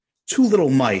two little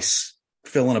mice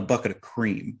fell in a bucket of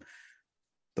cream.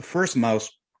 The first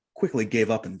mouse quickly gave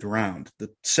up and drowned. The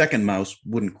second mouse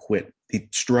wouldn't quit. He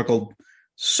struggled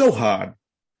so hard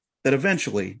that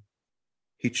eventually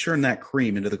he churned that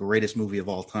cream into the greatest movie of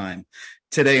all time.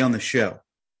 Today on the show,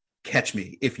 Catch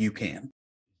Me If You Can.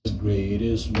 The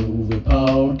greatest movie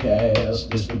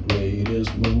podcast. It's the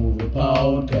greatest movie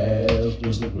podcast.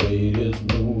 It's the greatest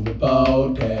movie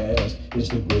podcast. It's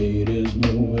the greatest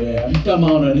movie. Come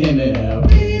on and hear me now.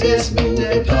 Greatest movie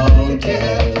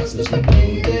podcast. It's the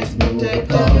greatest movie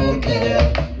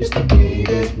podcast. It's the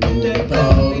greatest movie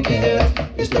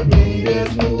podcast. It's the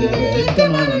greatest movie.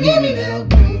 Come on and hear me now.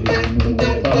 Greatest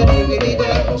movie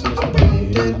podcast. It's the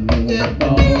greatest movie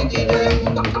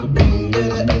podcast. It's the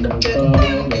greatest movie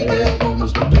podcast.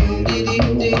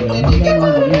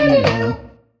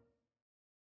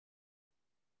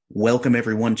 Welcome,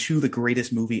 everyone, to the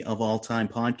greatest movie of all time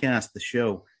podcast, the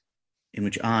show in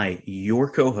which I, your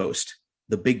co-host,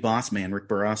 the big boss man, Rick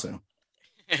Barrasso.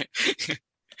 I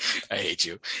hate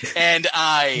you. And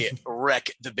I wreck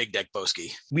the big deck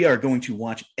Boski. We are going to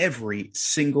watch every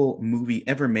single movie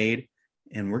ever made,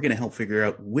 and we're going to help figure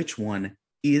out which one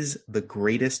is the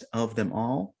greatest of them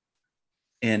all.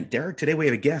 And Derek, today we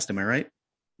have a guest, am I right?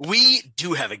 We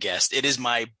do have a guest. It is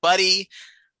my buddy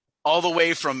all the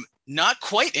way from not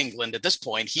quite England at this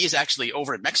point. He is actually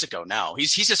over in Mexico now.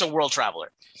 He's just a world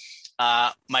traveler.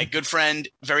 My good friend,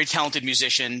 very talented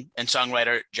musician and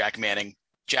songwriter, Jack Manning.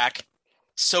 Jack,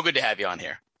 so good to have you on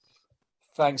here.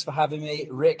 Thanks for having me,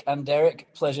 Rick and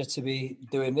Derek. Pleasure to be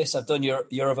doing this. I've done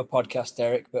your other podcast,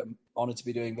 Derek, but I'm honored to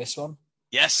be doing this one.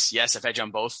 Yes, I've had you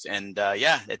on both, and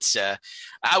it's. I'm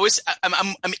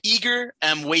eager,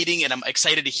 I'm waiting, and I'm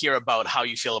excited to hear about how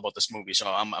you feel about this movie. So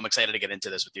I'm excited to get into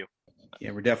this with you.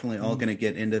 Yeah, we're definitely all going to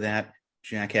get into that.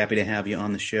 Jack, happy to have you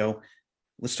on the show.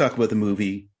 Let's talk about the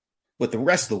movie, what the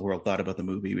rest of the world thought about the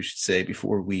movie, we should say,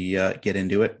 before we get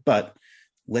into it. But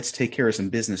let's take care of some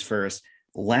business first.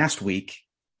 Last week,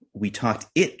 we talked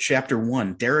It Chapter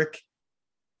 1. Derek,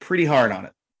 pretty hard on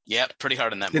it. Yeah, pretty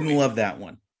hard on that movie. Didn't love that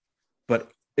one.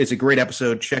 But it's a great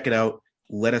episode. Check it out.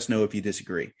 Let us know if you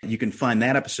disagree. You can find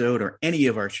that episode or any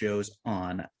of our shows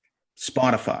on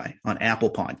Spotify, on Apple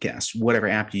Podcasts, whatever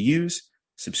app you use.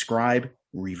 Subscribe,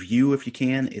 review if you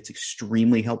can. It's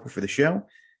extremely helpful for the show.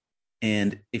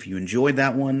 And if you enjoyed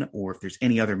that one, or if there's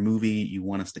any other movie you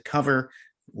want us to cover,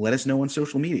 let us know on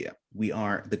social media. We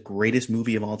are the greatest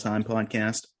movie of all time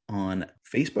podcast on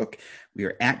Facebook. We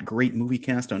are at Great Movie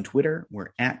Cast on Twitter.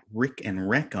 We're at Rick and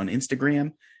Rec on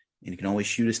Instagram. And you can always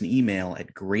shoot us an email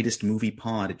at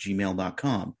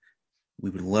greatestmoviepod@gmail.com.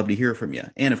 We would love to hear from you.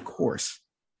 And of course,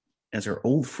 as our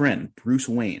old friend, Bruce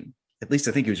Wayne, at least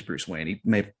I think he was Bruce Wayne. He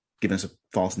may have given us a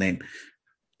false name.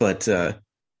 But I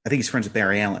think he's friends with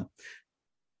Barry Allen.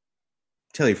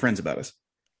 Tell your friends about us.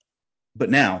 But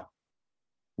now,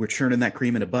 we're churning that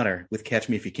cream into butter with Catch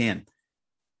Me If You Can.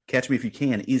 Catch Me If You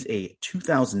Can is a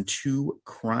 2002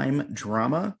 crime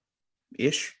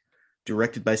drama-ish,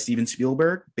 directed by Steven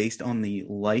Spielberg, based on the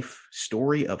life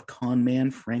story of con man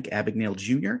Frank Abagnale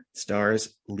Jr.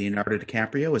 Stars Leonardo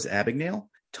DiCaprio as Abagnale,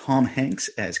 Tom Hanks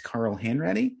as Carl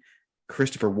Hanratty,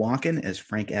 Christopher Walken as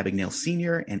Frank Abagnale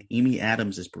Sr., and Amy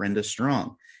Adams as Brenda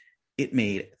Strong. It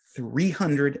made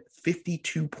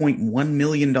 $352.1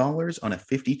 million on a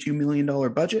 $52 million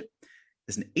budget.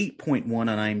 There's an 8.1 on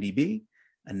IMDb,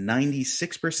 a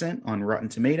 96% on Rotten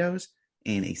Tomatoes,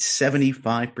 and a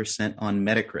 75% on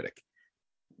Metacritic.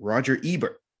 Roger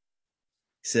Ebert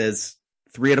says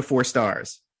 3 out of 4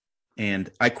 stars. And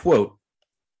I quote,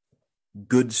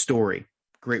 "Good story."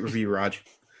 Great review, Raj.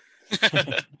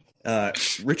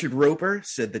 Richard Roper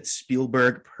said that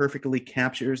Spielberg perfectly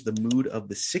captures the mood of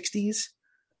the 60s.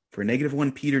 For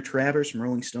 -1, Peter Travers from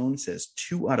Rolling Stone says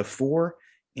 2 out of 4,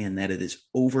 and that it is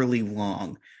overly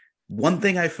long. One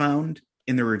thing I found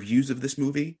in the reviews of this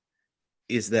movie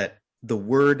is that the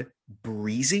word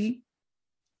breezy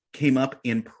came up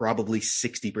in probably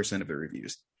 60% of the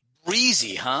reviews.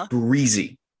 Breezy, huh?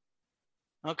 Breezy.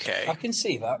 Okay. I can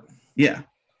see that. Yeah.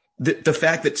 The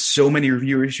fact that so many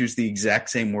reviewers use the exact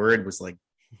same word was like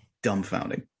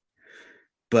dumbfounding.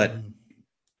 But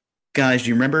guys, do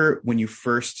you remember when you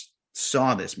first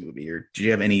saw this movie, or did you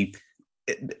have any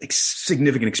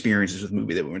significant experiences with the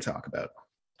movie that we want to talk about?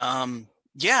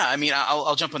 Yeah, I mean,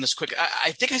 I'll jump on this quick.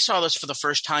 I think I saw this for the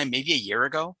first time maybe a year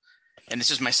ago. and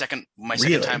this is my second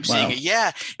Really? time Wow. seeing it.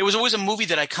 Yeah, it was always a movie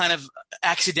that I kind of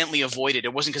accidentally avoided.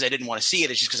 It wasn't because I didn't want to see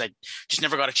it; it's just because I just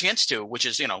never got a chance to. Which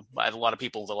is, I have a lot of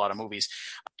people with a lot of movies,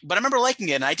 but I remember liking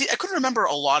it, and I couldn't remember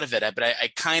a lot of it, but I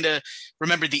kind of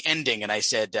remembered the ending, and I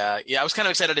said, yeah, I was kind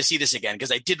of excited to see this again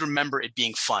because I did remember it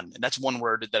being fun, and that's one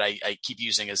word that I keep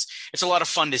using is it's a lot of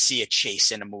fun to see a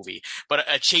chase in a movie, but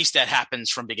a chase that happens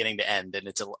from beginning to end, and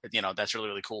it's that's really,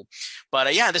 really cool.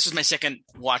 But yeah, this is my second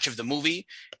watch of the movie,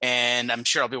 and I'm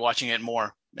sure I'll be watching it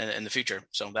more in the future.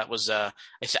 So that was I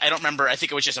don't remember. I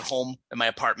think it was just at home in my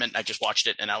apartment. I just watched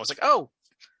it, and I was like, oh,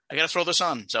 I got to throw this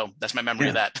on. So that's my memory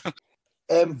of that.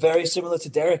 Very similar to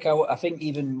Derek. I think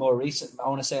even more recent. I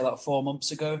want to say like 4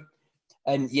 months ago.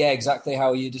 And yeah, exactly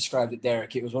how you described it,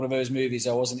 Derek. It was one of those movies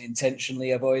I wasn't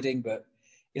intentionally avoiding, but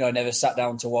I never sat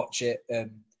down to watch it.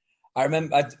 I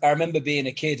remember being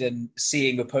a kid and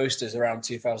seeing the posters around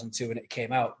 2002 when it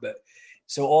came out. But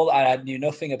so I knew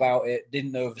nothing about it,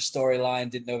 didn't know the storyline,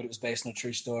 didn't know that it was based on a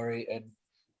true story. And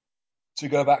to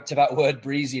go back to that word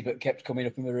breezy, but kept coming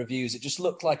up in the reviews, it just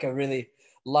looked like a really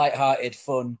light-hearted,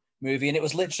 fun movie. And it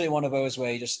was literally one of those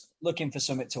where you're just looking for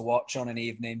something to watch on an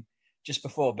evening just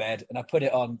before bed. And I put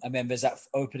it on. I remember there's that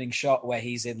opening shot where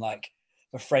he's in like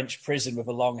a French prison with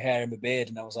a long hair and a beard.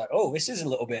 And I was like, oh, this is a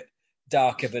little bit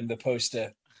darker than the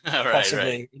poster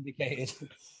possibly indicated.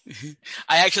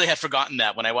 I actually had forgotten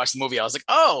that when I watched the movie. I was like,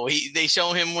 oh, they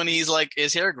show him when he's like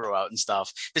his hair grew out and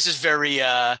stuff. This is very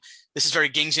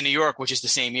Gangs of New York, which is the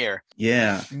same year.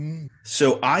 Yeah.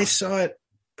 So I saw it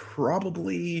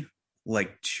probably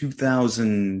like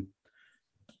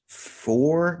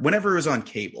 2004, whenever it was on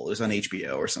cable. It was on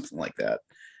HBO or something like that.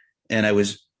 And I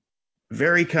was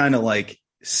very kind of like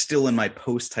still in my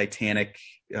post-Titanic,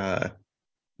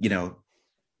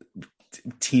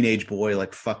 teenage boy,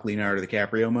 like fuck Leonardo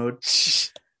DiCaprio mode.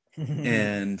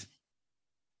 And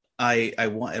I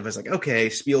was like, okay,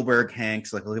 Spielberg,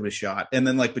 Hanks, like I'll give it a shot. And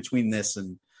then like between this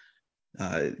and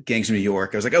Gangs of New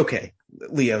York, I was like, okay,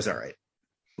 Leo's all right.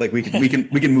 Like we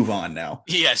can move on now.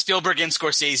 Yeah, Spielberg and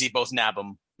Scorsese both nab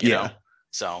him. You know?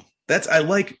 So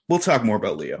we'll talk more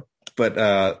about Leo,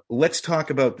 but let's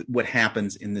talk about what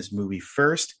happens in this movie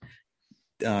first.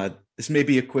 This may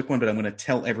be a quick one, but I'm going to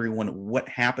tell everyone what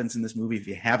happens in this movie if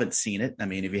you haven't seen it. I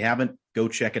mean, if you haven't, go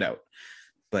check it out.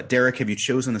 But Derek, have you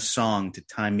chosen a song to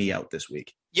time me out this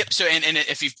week? Yep. So, and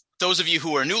if those of you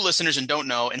who are new listeners and don't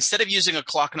know, instead of using a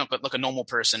clock like a normal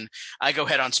person, I go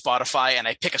ahead on Spotify and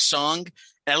I pick a song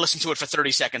and I listen to it for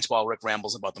 30 seconds while Rick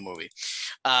rambles about the movie.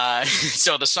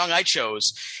 So the song I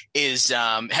chose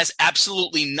has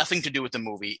absolutely nothing to do with the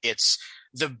movie. It's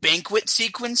the banquet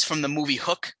sequence from the movie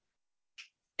Hook.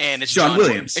 And it's John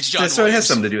Williams. It's John Williams. So it has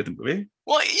something to do with the movie.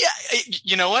 Well, yeah.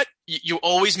 You know what? You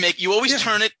always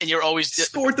turn it, and you're always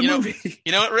sport the movie.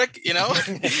 You know what, Rick?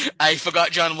 I forgot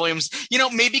John Williams.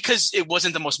 Maybe because it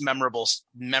wasn't the most memorable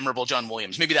John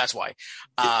Williams. Maybe that's why.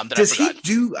 Does he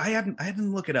do? I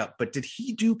didn't look it up, but did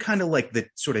he do kind of like the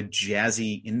sort of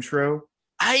jazzy intro?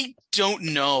 I don't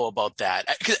know about that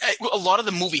because a lot of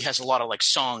the movie has a lot of like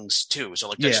songs too. So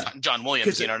like there's John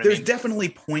Williams, you know what I mean? There's definitely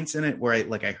points in it where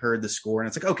I heard the score and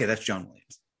it's like, okay, that's John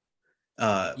Williams.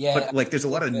 But like there's a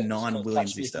lot of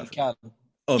non-Williamsy stuff.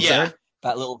 Oh, yeah. Sorry?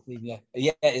 That little theme,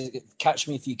 yeah. Catch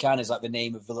Me If You Can is like the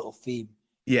name of the little theme.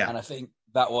 Yeah. And I think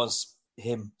that was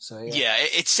him. So yeah,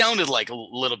 it sounded like a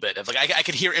little bit of like I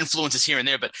could hear influences here and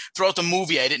there, but throughout the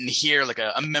movie I didn't hear like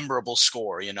a memorable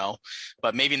score,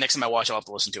 But maybe next time I watch I'll have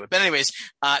to listen to it. But anyways,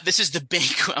 this is the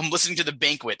banquet. I'm listening to the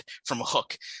banquet from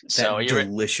Hook. So that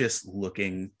delicious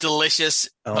looking. Delicious.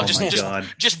 Oh my God.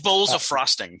 Just bowls of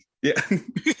frosting. Yeah.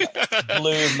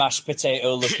 Blue mashed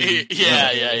potato looking.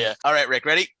 Yeah. All right, Rick,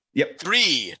 ready? Yep.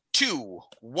 3, 2,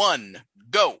 1,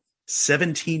 go.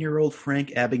 17-year-old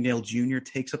Frank Abagnale Jr.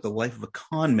 takes up the life of a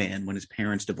con man when his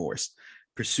parents divorce.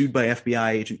 Pursued by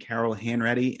FBI agent Carol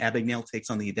Hanratty, Abagnale takes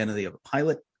on the identity of a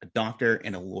pilot, a doctor,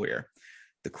 and a lawyer.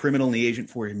 The criminal and the agent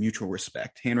forge mutual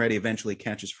respect. Hanratty eventually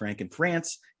catches Frank in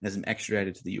France and has him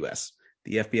extradited to the U.S.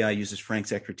 The FBI uses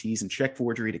Frank's expertise in check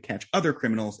forgery to catch other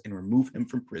criminals and remove him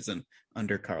from prison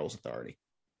under Carl's authority.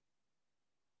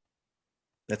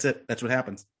 That's it. That's what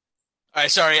happens. All right,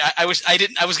 sorry. I was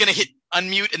going to hit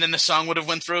unmute and then the song would have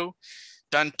went through.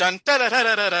 Dun dun dun dun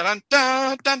dun dun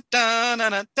dun dun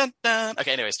dun dun dun.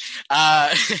 Okay, anyways.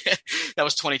 That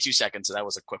was 22 seconds, so that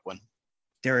was a quick one.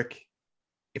 Derek,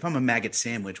 if I'm a maggot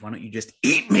sandwich, why don't you just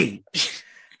eat me?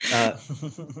 We're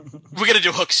going to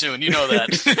do Hook soon. You know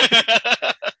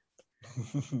that.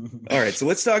 All right, so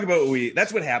let's talk about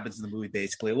that's what happens in the movie,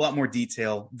 basically. A lot more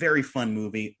detail. Very fun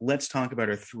movie. Let's talk about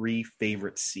our 3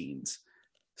 favorite scenes.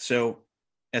 So,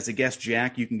 as a guest,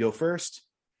 Jack, you can go first.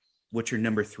 What's your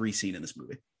number 3 scene in this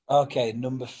movie? Okay,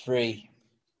 number 3.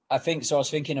 I think so. I was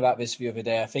thinking about this the other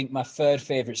day. I think my third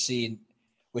favorite scene,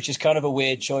 which is kind of a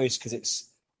weird choice because it's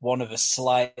one of the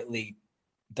slightly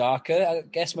darker, I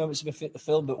guess, moments of the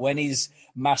film. But when he's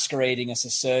masquerading as a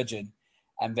surgeon,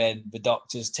 and then the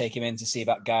doctors take him in to see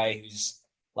that guy who's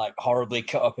like horribly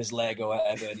cut up his leg or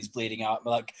whatever, and he's bleeding out.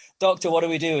 We're like, "Doctor, what do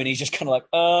we do?" And he's just kind of like,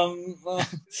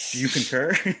 Do you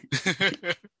concur?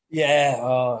 yeah.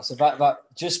 Oh, so that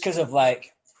just because of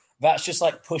like that's just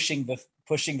like pushing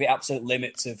the absolute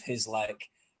limits of his like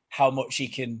how much he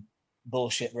can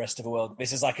bullshit the rest of the world.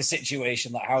 This is like a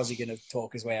situation like how's he going to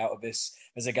talk his way out of this?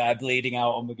 There's a guy bleeding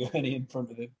out on the gurney in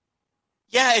front of him.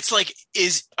 Yeah, it's like,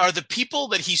 are the people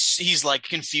that he's like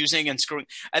confusing and screwing,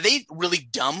 are they really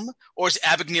dumb, or is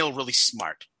Abagnale really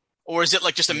smart? Or is it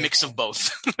like just a mix of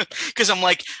both? Because I'm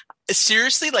like,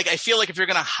 seriously, like I feel like if you're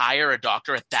gonna hire a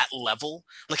doctor at that level,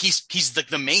 like he's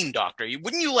the main doctor,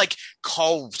 wouldn't you like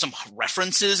call some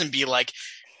references and be like,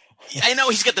 I know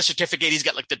he's got the certificate, he's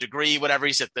got like the degree, whatever,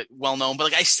 he's at the well known, but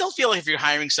like I still feel like if you're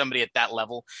hiring somebody at that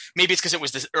level, maybe it's because it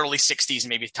was the early '60s,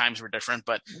 maybe times were different,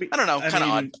 but I don't know, kind of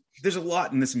odd. There's a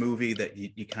lot in this movie that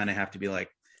you kind of have to be like,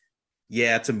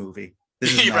 yeah, it's a movie.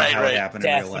 This is not Right, how right. it happened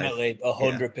in real life. Definitely,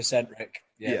 100%, Rick.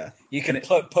 Yeah. You can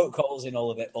poke holes in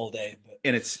all of it all day. But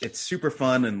And it's super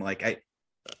fun, and like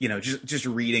just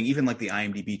reading even like the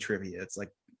IMDb trivia, it's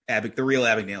like the real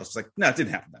Abagnale is like, no, it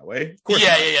didn't happen that way. Of course,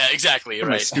 Yeah, not. yeah, exactly. What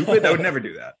am I, Right. stupid? I would never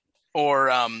do that. Or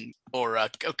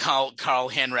Carl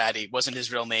Hanratty wasn't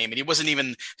his real name, and he wasn't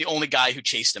even the only guy who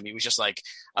chased him. He was just like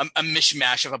a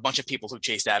mishmash of a bunch of people who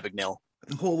chased Abagnale.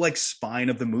 The whole like spine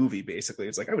of the movie, basically,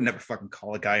 it's like I would never fucking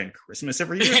call a guy on Christmas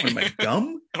every year. Am I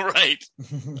dumb? Right.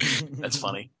 That's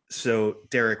funny. So,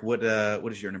 Derek, what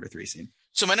is your number 3 scene?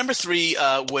 So my number 3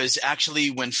 was actually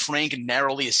when Frank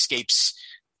narrowly escapes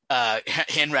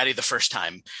Hanratty the first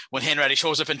time, when Hanratty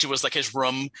shows up into his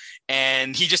room,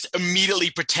 and he just immediately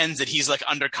pretends that he's like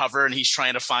undercover and he's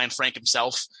trying to find Frank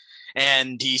himself.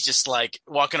 And he's just like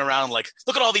walking around like,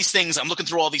 look at all these things. I'm looking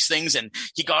through all these things, and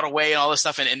he got away and all this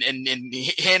stuff. And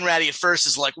Hanratty at first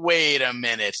is like, wait a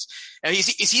minute. And is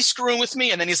he screwing with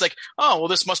me? And then he's like, oh, well,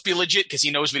 this must be legit, because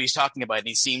he knows what he's talking about. And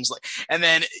he seems like, and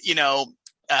then,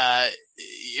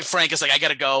 Frank is like, I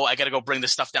gotta go bring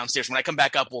this stuff downstairs. When I come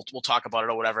back up, we'll talk about it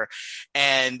or whatever.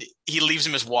 And he leaves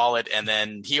him his wallet, and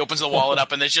then he opens the wallet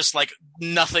up, and there's just like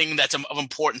nothing that's of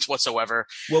importance whatsoever.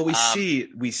 Well, we see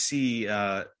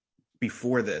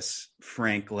before this,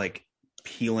 Frank like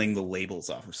peeling the labels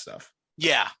off of stuff.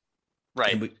 Yeah.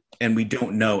 Right. And we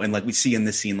don't know. And like we see in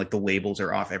this scene, like the labels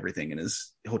are off everything in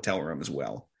his hotel room as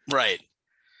well. Right.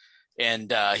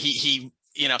 And he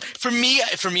for me,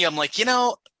 I'm like,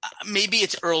 maybe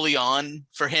it's early on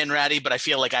for Hanratty, but I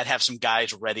feel like I'd have some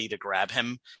guys ready to grab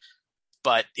him.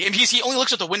 But he only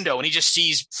looks at the window, and he just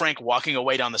sees Frank walking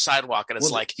away down the sidewalk, and it's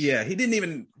he didn't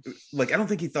even like, I don't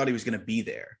think he thought he was going to be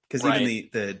there, because even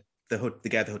the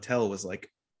guy at the hotel was like,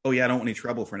 oh yeah, I don't want any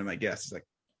trouble for him, I guess. He's like,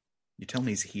 you tell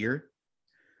me he's here?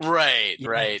 Right.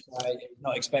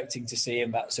 Not expecting to see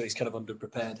him, so he's kind of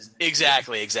underprepared, isn't he?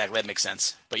 Exactly. That makes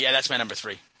sense. But yeah, that's my number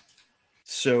 3.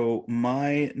 So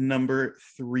my number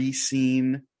 3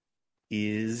 scene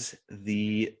is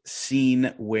the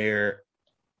scene where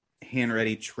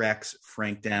Hanratty tracks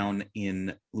Frank down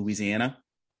in Louisiana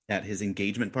at his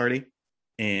engagement party.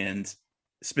 And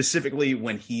specifically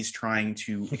when he's trying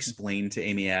to explain to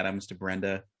Amy Adams, to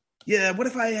Brenda, yeah, what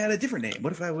if I had a different name?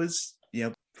 What if I was,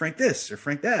 Frank this or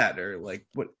Frank that, or like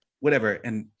whatever.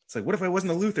 And it's like, what if I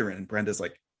wasn't a Lutheran? And Brenda's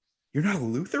like, you're not a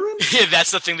Lutheran? Yeah,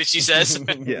 that's the thing that she says.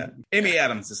 Yeah. Amy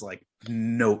Adams is like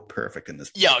note perfect in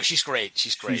this. Yo, she's great.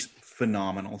 She's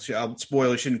phenomenal.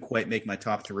 Spoiler, shouldn't quite make my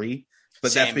top 3,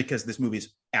 but that's because this movie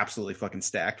is absolutely fucking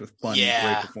stacked with fun,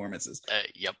 great performances.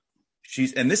 Yep.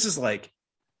 And this is like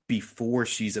before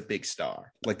she's a big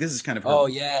star. Like this is kind of her. Oh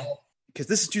yeah. Because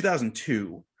this is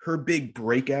 2002. Her big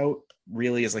breakout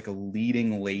really is like a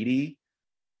leading lady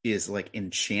is like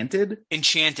Enchanted.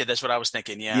 That's what I was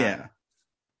thinking. Yeah. Yeah.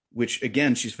 Which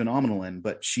again, she's phenomenal in,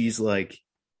 but she's like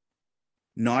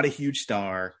not a huge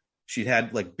star. She'd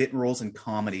had like bit roles in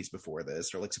comedies before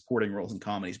this, or like supporting roles in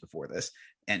comedies before this.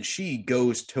 And she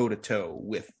goes toe to toe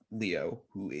with Leo,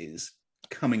 who is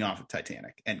coming off of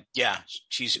Titanic. And yeah,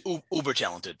 she's uber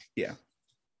talented. Yeah.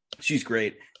 She's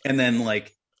great. And then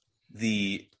like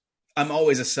I'm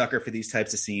always a sucker for these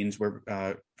types of scenes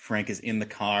where Frank is in the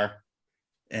car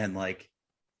and like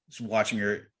just watching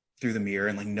her through the mirror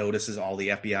and like notices all the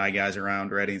FBI guys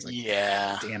around already. He's like,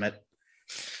 yeah, damn it.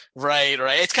 Right.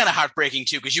 It's kind of heartbreaking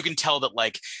too, because you can tell that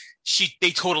like they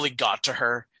totally got to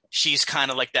her. She's kind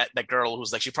of like that girl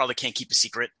who's like, she probably can't keep a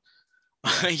secret.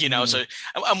 So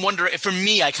I'm wondering, for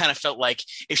me, I kind of felt like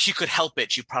if she could help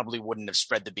it, she probably wouldn't have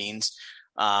spread the beans.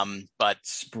 But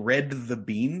spread the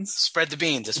beans. Spread the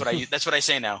beans. That's what I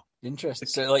say now. Interesting.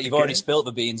 So like you've already spilt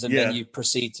the beans and then you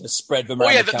proceed to spread them.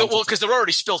 Because they're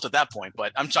already spilt at that point.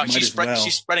 But I'm talking, she's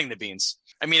spreading the beans.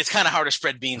 I mean, it's kind of hard to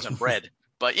spread beans on bread,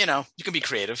 but you can be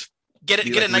creative. Get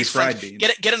a nice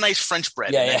French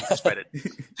bread. Yeah, and then spread it.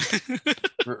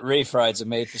 Refrieds are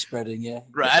made for spreading. Yeah.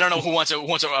 Right. I don't know who wants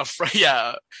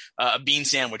a bean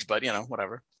sandwich, but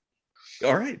whatever.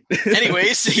 All right.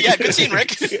 Anyways, good scene,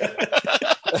 Rick.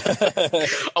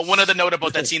 One other note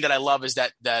about that scene that I love is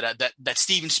that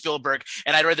Steven Spielberg,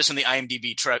 and I read this on the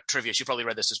IMDb trivia. You probably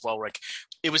read this as well, Rick.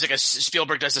 It was like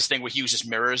Spielberg does this thing where he uses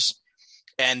mirrors,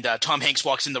 and Tom Hanks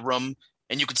walks in the room,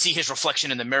 and you can see his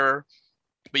reflection in the mirror,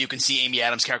 but you can see Amy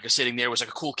Adams' character sitting there. It was a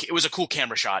cool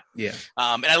camera shot. Yeah.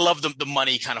 And I love the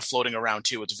money kind of floating around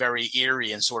too. It's very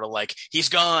eerie and sort of like he's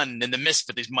gone in the mist,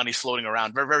 but there's money floating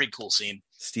around. Very, very cool scene.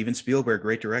 Steven Spielberg,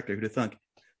 great director. Who'd have thunk?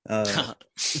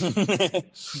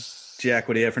 Jack,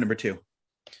 what do you have for number 2?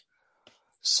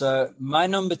 So my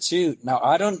number 2.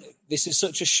 Now this is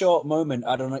such a short moment.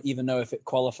 I don't even know if it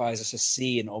qualifies as a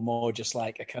scene or more just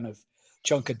like a kind of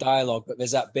chunk of dialogue. But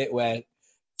there's that bit where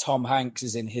Tom Hanks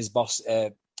is in his boss.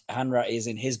 Hanrat is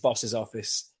in his boss's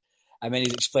office, and then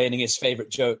he's explaining his favorite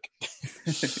joke.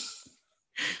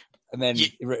 And then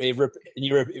he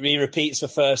repeats the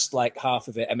first like half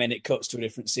of it, and then it cuts to a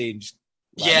different scene.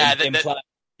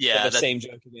 The same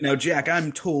joke again. Now, Jack,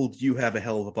 I'm told you have a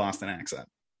hell of a Boston accent.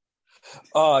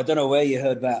 Oh, I don't know where you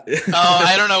heard that.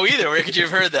 I don't know either. Where could you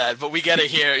have heard that? But we gotta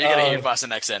hear. You gotta hear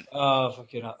Boston accent. Oh,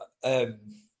 fucking hell.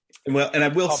 Well, and I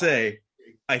will say,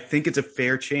 I think it's a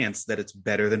fair chance that it's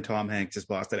better than Tom Hanks'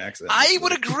 Boston accent. I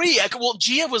would agree.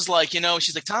 Gia was like,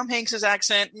 she's like, Tom Hanks'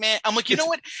 accent, man. I'm like, you know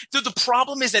what? The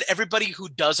problem is that everybody who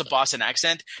does a Boston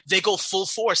accent, they go full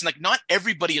force. And like, not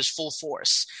everybody is full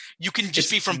force. You can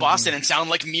just be from Boston and sound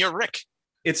like me or Rick.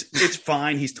 It's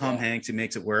fine. He's Tom Hanks. He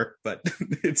makes it work. But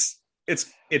it's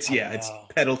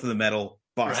pedal to the metal.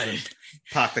 Boston, right.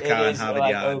 Park the car and have it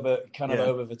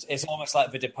over. It's almost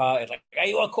like The Departed. Like, are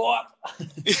you a cop?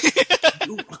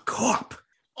 You a cop?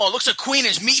 Oh, it looks like Queen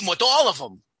is meeting with all of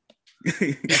them.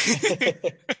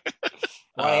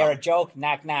 Want to hear a joke?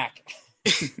 Knock, knock.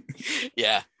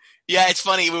 Yeah. It's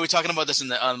funny. We were talking about this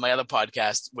on my other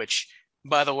podcast, which,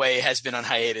 by the way, has been on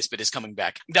hiatus, but is coming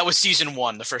back. That was season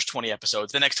 1, the first 20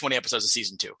 episodes. The next 20 episodes is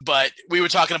season 2. But we were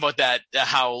talking about that,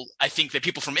 how I think that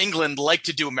people from England like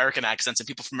to do American accents and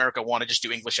people from America want to just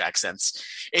do English accents.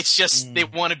 It's just they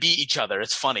want to be each other.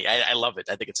 It's funny. I love it.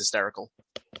 I think it's hysterical.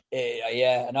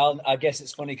 Yeah, and I guess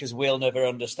it's funny because we'll never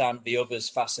understand the others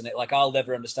fascinate. Like, I'll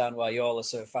never understand why y'all are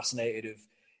so fascinated with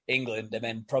England, and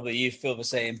then probably you feel the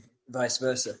same, vice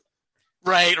versa.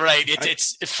 Right.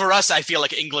 It's for us. I feel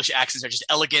like English accents are just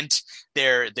elegant.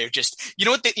 They're just you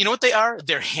know what they are.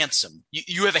 They're handsome.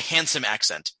 You have a handsome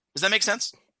accent. Does that make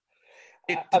sense?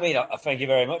 I mean, thank you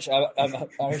very much. I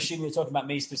assume you're talking about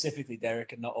me specifically,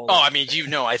 Derek, and not all. Oh, I mean,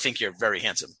 I think you're very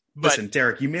handsome. Listen,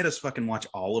 Derek, you made us fucking watch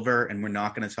Oliver, and we're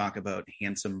not going to talk about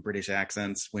handsome British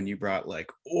accents when you brought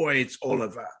like, "Oi, it's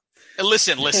Oliver."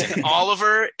 Listen.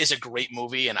 Oliver is a great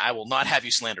movie, and I will not have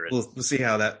you slander it. We'll see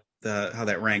how that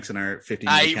ranks in our 50.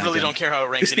 I really don't care how it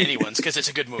ranks in anyone's because it's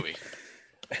a good movie.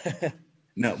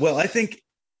 No, well, I think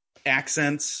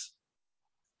accents.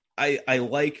 I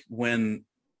like when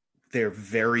they're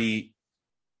very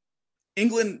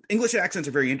English accents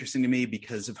are very interesting to me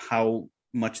because of how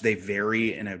much they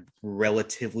vary in a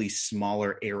relatively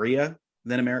smaller area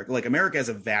than America. Like, America has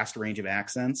a vast range of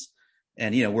accents,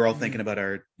 and we're all thinking about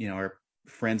our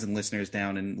friends and listeners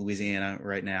down in Louisiana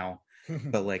right now.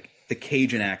 But like, the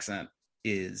Cajun accent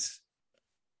is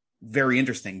very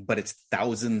interesting, but it's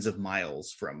thousands of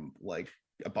miles from like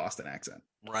a Boston accent.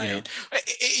 Right.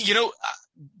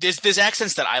 There's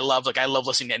accents that I love. Like, I love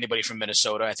listening to anybody from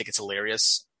Minnesota. I think it's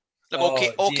hilarious.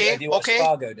 Like, okay.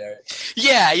 Fargo, Derek?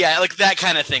 Yeah. Like, that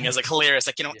kind of thing is like hilarious.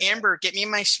 Like, Amber, get me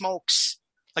my smokes.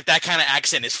 Like, that kind of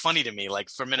accent is funny to me. Like,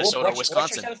 for Minnesota,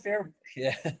 Wisconsin.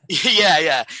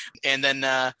 Yeah. And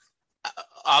then,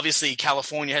 obviously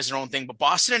California has their own thing, but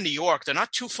Boston and New York, they're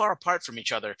not too far apart from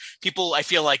each other. People, I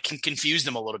feel like, can confuse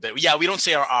them a little bit. Yeah, we don't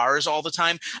say our R's all the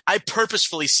time. I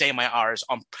purposefully say my R's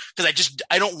because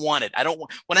I don't want it.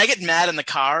 When I get mad in the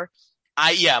car,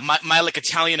 my like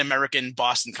Italian American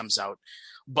Boston comes out.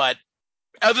 But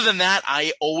other than that,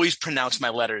 I always pronounce my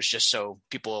letters just so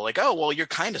people are like, oh, well, you're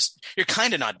kind of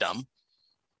not dumb.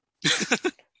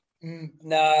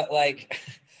 No, like,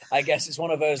 I guess it's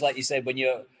one of those, like you said, when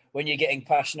when you're getting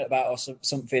passionate about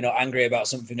something or angry about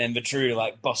something, then the true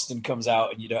like Boston comes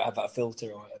out and you don't have that filter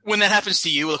or whatever. When that happens to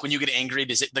you, like when you get angry,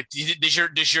 does it like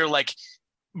does your like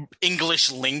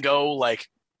English lingo like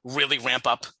really ramp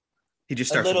up? He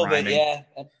just starts a little rhyming. bit,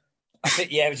 yeah. I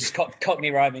think it was just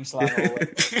Cockney rhyming slang all the way.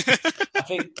 I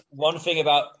think one thing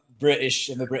about British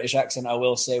and the British accent I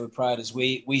will say with pride is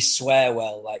we swear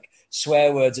well. Like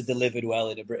swear words are delivered well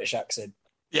in a British accent.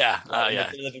 Yeah,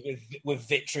 Like, delivered with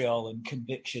vitriol and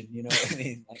conviction. You know what I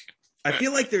mean? Like, I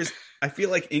feel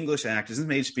like English actors. This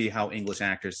may just be how English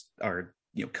actors are,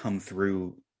 come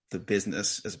through the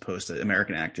business as opposed to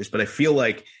American actors. But I feel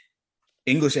like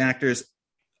English actors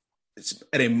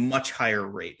at a much higher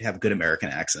rate have good American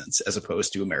accents as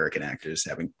opposed to American actors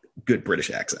having good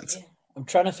British accents. yeah. I'm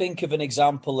trying to think of an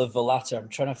example of the latter. I'm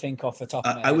trying to think off the top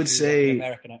of my head. I would say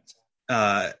American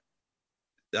accent.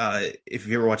 If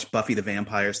you ever watched Buffy the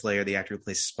Vampire Slayer, the actor who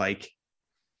plays Spike.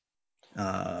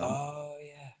 Oh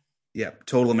yeah,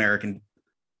 total American,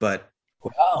 but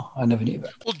wow, I never knew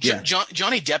that. Well,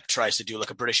 Johnny Depp tries to do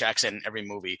like a British accent in every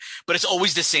movie, but it's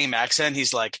always the same accent.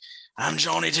 He's like, I'm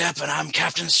Johnny Depp and I'm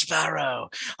Captain Sparrow.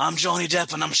 I'm Johnny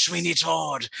Depp and I'm Sweeney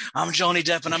Todd. I'm Johnny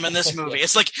Depp and I'm in this movie.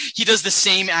 It's like he does the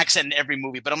same accent in every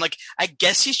movie, but I'm like, I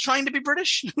guess he's trying to be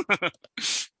British.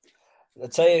 I'll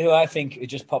tell you who I think it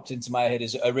just popped into my head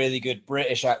is a really good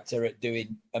British actor at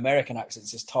doing American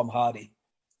accents is Tom Hardy.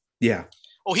 Yeah.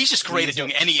 Oh, he's just great at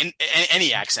doing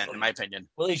any accent, in my opinion.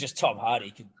 Well, he's just Tom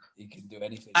Hardy. He can do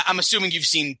anything. I'm assuming you've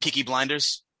seen Peaky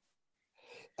Blinders.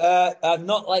 I've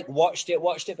not like watched it,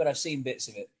 but I've seen bits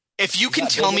of it. If you could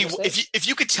tell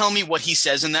me what he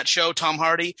says in that show, Tom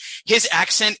Hardy, his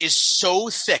accent is so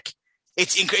thick.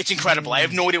 It's incredible. I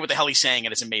have no idea what the hell he's saying,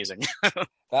 and it's amazing.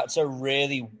 That's a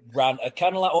really kind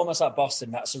of like almost like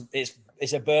Boston.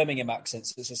 It's a Birmingham accent.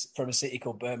 So it's from a city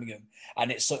called Birmingham,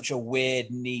 and it's such a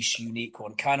weird, niche, unique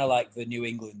one, kind of like the New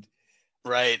England.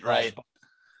 Right.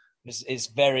 It's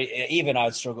very, even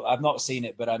I'd struggle. I've not seen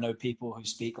it, but I know people who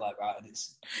speak like that, and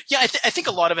it's. Yeah, I think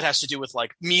a lot of it has to do with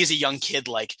like me as a young kid,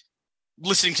 like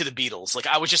listening to the Beatles. Like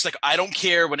I was just like, I don't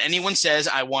care what anyone says.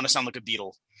 I want to sound like a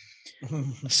Beatle.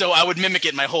 So I would mimic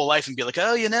it my whole life and be like,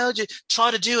 oh, try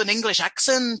to do an English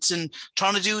accent and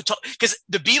trying to do because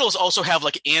the Beatles also have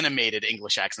like animated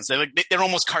English accents. They're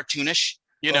almost cartoonish,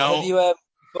 know. Have you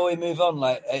before we move on,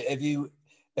 like have you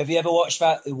ever watched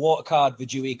that Water Card, the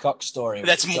Dewey Cox story?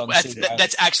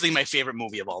 That's actually my favorite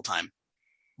movie of all time.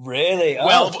 Really?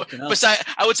 Well,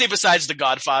 I would say besides The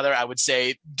Godfather, I would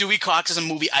say Dewey Cox is a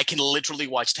movie I can literally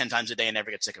watch 10 times a day and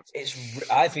never get sick of.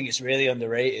 I think it's really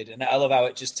underrated, and I love how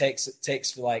it just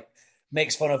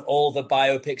makes fun of all the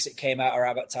biopics that came out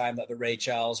around that time, like the Ray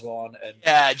Charles one. And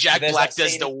yeah, Jack Black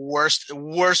does the worst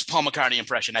Paul McCartney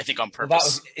impression, I think, on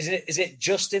purpose. Is it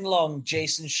Justin Long,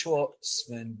 Jason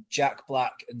Schwartzman, Jack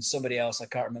Black, and somebody else? I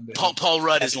can't remember. Paul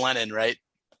Rudd is Lennon, right?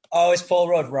 Oh, it's Paul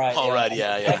Rudd, right? Paul Rudd,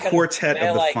 yeah. A quartet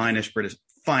of the finest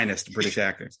British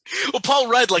actors. Well, Paul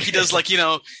Rudd, like he does, like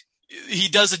he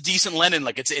does a decent Lennon,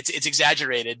 like it's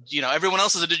exaggerated. Everyone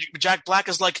else is Jack Black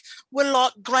is like, we're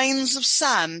like grains of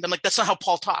sand. I'm like, that's not how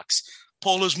Paul talks.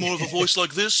 Paul has more of a voice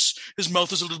like this. His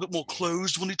mouth is a little bit more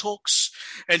closed when he talks.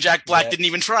 And Jack Black didn't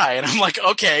even try. And I'm like,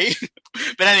 okay.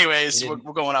 But anyways, we're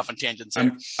going off on tangents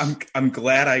here. I'm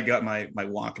glad I got my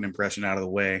Walken impression out of the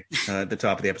way at the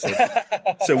top of the episode.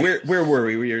 So where were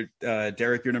we?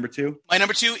 Derek, your number 2? My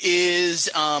number 2 is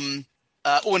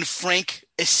when Frank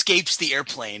escapes the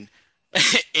airplane.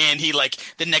 And he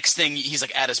the next thing he's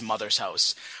at his mother's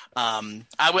house.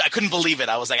 I couldn't believe it.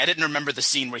 I was like, I didn't remember the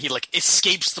scene where he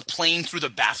escapes the plane through the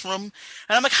bathroom.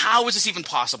 And I'm like, how is this even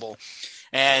possible?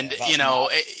 And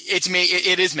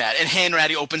it is mad. And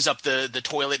Hanratty opens up the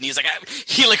toilet and he's like,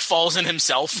 he falls in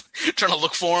himself trying to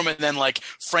look for him. And then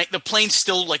Frank, the plane's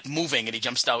still moving and he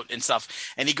jumps out and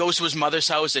stuff. And he goes to his mother's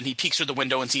house and he peeks through the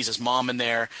window and sees his mom in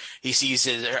there. He sees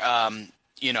his, her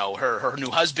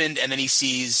new husband. And then he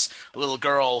sees a little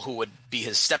girl who would be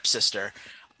his stepsister.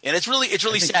 And it's really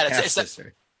sad. Half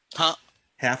sister. Huh?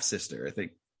 Half sister, I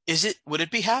think. Is it? Would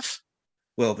it be half?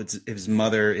 Well, if his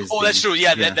mother is. Oh, that's true.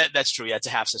 Yeah, yeah. That's true. Yeah, it's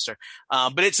a half sister.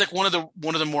 But it's one of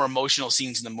the more emotional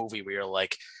scenes in the movie where you're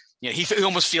he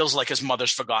almost feels like his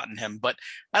mother's forgotten him. But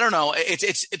I don't know.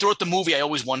 It's throughout the movie, I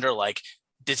always wonder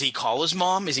does he call his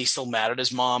mom? Is he still mad at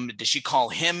his mom? Does she call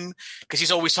him? Because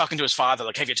he's always talking to his father,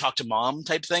 have you talked to mom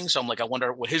type thing. So I'm I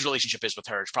wonder what his relationship is with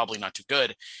her. It's probably not too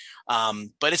good.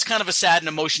 But it's kind of a sad and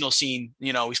emotional scene.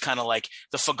 He's kind of like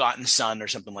the forgotten son or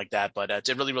something like that. But it's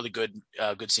a really, really good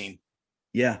scene.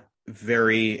 Yeah,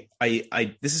 very.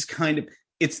 This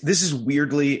is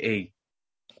weirdly a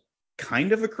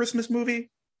kind of a Christmas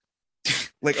movie.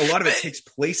 A lot of it takes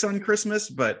place on Christmas,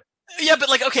 but Yeah, but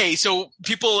like, okay, so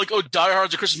people like, oh, Die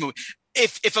Hard's a Christmas movie.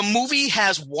 If a movie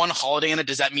has one holiday in it,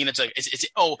 does that mean it's like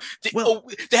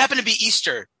they happen to be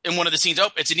Easter in one of the scenes? Oh,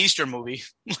 it's an Easter movie.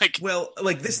 Like, well,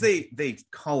 like this, they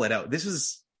call it out. This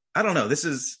is, I don't know. This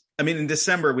is, I mean, in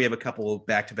December we have a couple of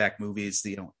back-to-back movies.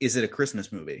 You know, is it a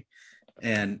Christmas movie?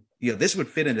 And you know, this would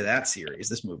fit into that series,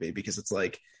 this movie, because it's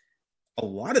like a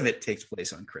lot of it takes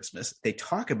place on Christmas. They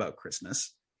talk about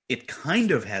Christmas. It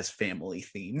kind of has family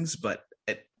themes, but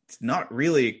it's not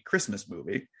really a Christmas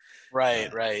movie.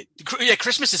 Right. Yeah,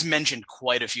 Christmas is mentioned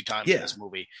quite a few times in this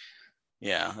movie.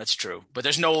 Yeah, that's true. But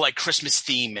there's no like Christmas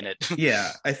theme in it. Yeah,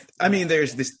 I mean,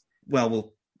 there's this.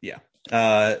 Well, yeah.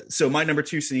 So my number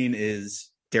 2 scene is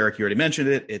Derek. You already mentioned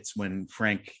it. It's when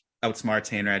Frank outsmarts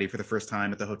Hanratty for the first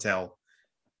time at the hotel.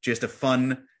 Just a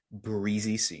fun,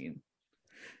 breezy scene.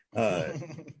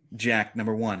 Jack,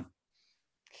 number 1.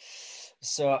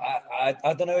 So I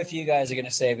don't know if you guys are going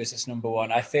to say this is number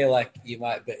 1. I feel like you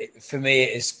might, but for me,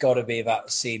 it's got to be that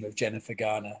scene with Jennifer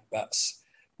Garner. That's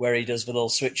where he does the little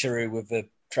switcheroo with the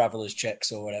traveler's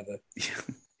checks or whatever.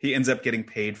 He ends up getting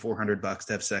paid $400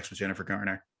 to have sex with Jennifer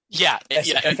Garner. Yeah.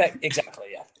 Exactly.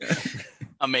 Yeah.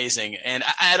 Amazing. And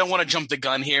I don't want to jump the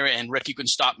gun here, and Rick, you can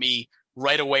stop me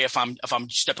right away if I'm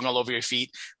stepping all over your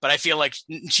feet. But I feel like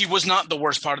she was not the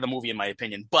worst part of the movie, in my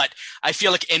opinion. But I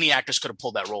feel like any actress could have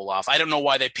pulled that role off. I don't know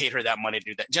why they paid her that money to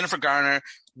do that. Jennifer Garner,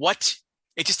 what?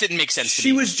 It just didn't make sense to me.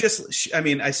 She was just, I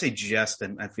mean, I say just,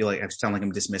 and I feel like I sound like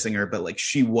I'm dismissing her, but like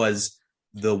she was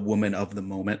the woman of the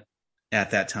moment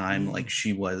at that time. Like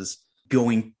she was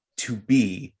going to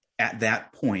be, at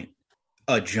that point,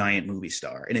 a giant movie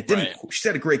star. And it didn't, She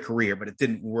had a great career, but it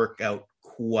didn't work out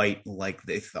quite like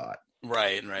they thought.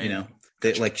 Right. You know,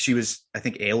 that like she was, I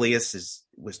think Alias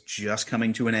was just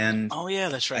coming to an end. Oh yeah,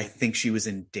 that's right. I think she was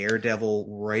in Daredevil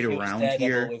around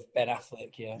here with Ben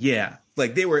Affleck. Yeah.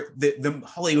 Like they were, the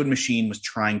Hollywood machine was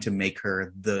trying to make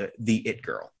her the it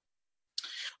girl.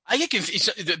 I get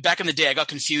confused. Back in the day, I got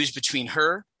confused between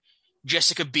her,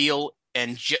 Jessica Biel,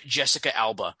 and Jessica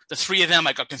Alba. The three of them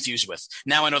I got confused with.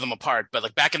 Now I know them apart, but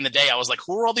like back in the day, I was like,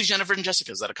 who are all these Jennifer and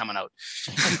Jessicas that are coming out?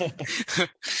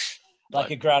 Like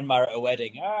a grandma at a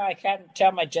wedding. Oh, I can't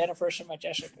tell my Jennifers from my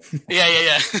Jessica.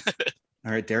 Yeah.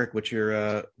 All right, Derek, what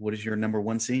is your number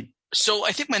 1 scene? So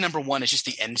I think my number 1 is just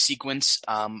the end sequence.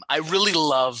 I really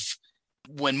love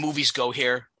when movies go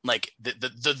here, like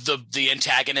the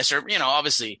antagonist, or, you know,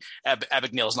 obviously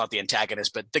Abagnale is not the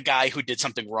antagonist, but the guy who did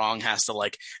something wrong has to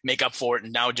like make up for it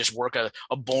and now just work a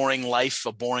boring life,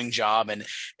 a boring job.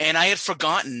 And I had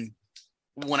forgotten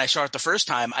when I saw it the first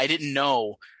time, I didn't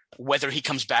know whether he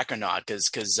comes back or not,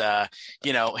 because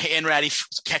you know,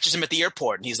 Hanratty catches him at the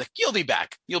airport and he's like, you'll be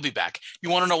back. You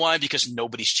want to know why? Because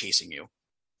nobody's chasing you.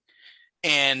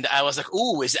 And I was like,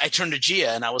 ooh, I turned to Gia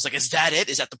and I was like, is that it?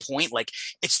 Is that the point? Like,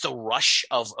 it's the rush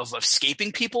of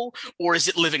escaping people, or is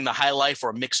it living the high life, or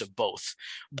a mix of both?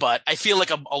 But I feel like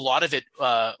a lot of it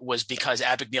was because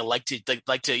Abagnale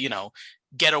liked to, you know,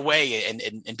 get away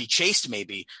and be chased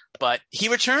maybe, but he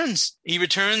returns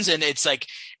and it's like,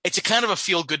 it's a kind of a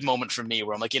feel good moment for me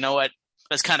where I'm like, you know what?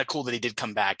 That's kind of cool that he did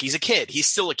come back. He's a kid. He's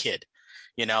still a kid,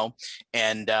 you know?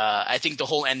 And I think the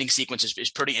whole ending sequence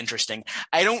is pretty interesting.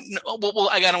 I don't know.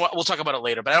 We'll talk about it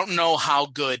later, but I don't know how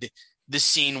good this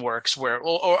scene works or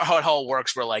how it all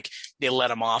works where like they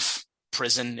let him off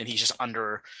prison and he's just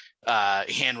under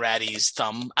Hanratty's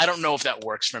thumb. I don't know if that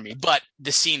works for me, but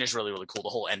the scene is really, really cool. The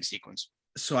whole end sequence.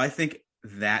 So I think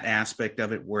that aspect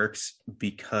of it works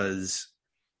because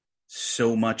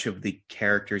so much of the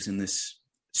characters in this,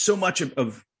 so much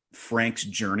of Frank's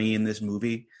journey in this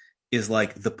movie is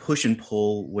like the push and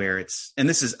pull where it's, and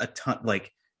this is a ton,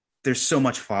 like there's so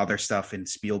much father stuff in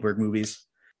Spielberg movies.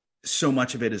 So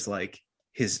much of it is like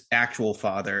his actual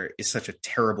father is such a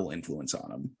terrible influence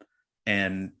on him.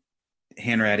 And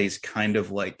Hanratty's kind of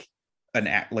like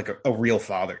a real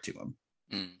father to him.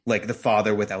 Like the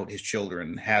father without his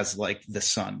children has like the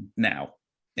son now,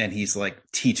 and he's like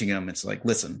teaching him. It's like,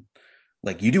 listen,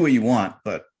 like you do what you want,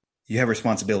 but you have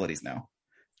responsibilities now.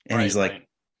 And he's like,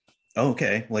 oh,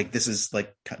 okay, like this is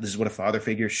what a father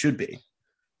figure should be.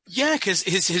 Yeah, because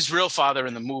his real father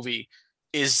in the movie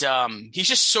is he's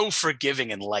just so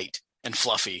forgiving and light and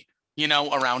fluffy. You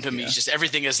know, around him, he's just,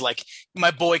 everything is like,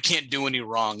 my boy can't do any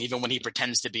wrong, even when he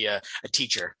pretends to be a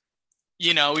teacher.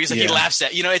 You know, he's like, he laughs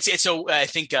at, you know, it's so, I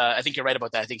think you're right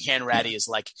about that. I think Hanratty is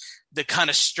like the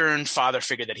kind of stern father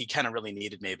figure that he kind of really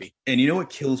needed, maybe. And you know what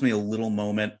kills me a little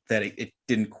moment that it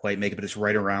didn't quite make it, but it's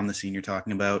right around the scene you're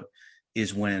talking about,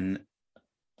 is when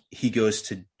he goes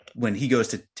to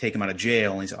take him out of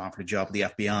jail and he's offered a job with the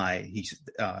FBI.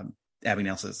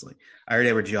 Abagnale says, like, I already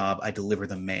have a job. I deliver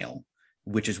the mail.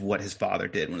 which is what his father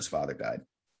did when his father died.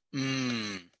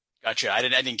 Gotcha. I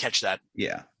didn't catch that.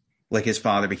 Yeah. Like his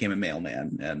father became a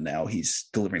mailman and now he's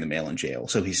delivering the mail in jail.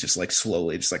 So he's just like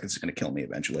slowly, just like, it's going to kill me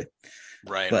eventually.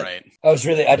 Right.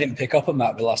 I didn't pick up on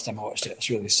that the last time I watched it. It's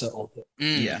really subtle.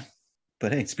 Yeah.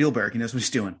 But hey, Spielberg, he knows what he's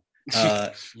doing.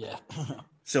 Yeah.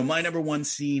 So my number one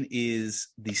scene is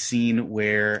the scene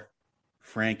where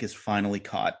Frank is finally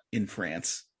caught in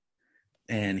France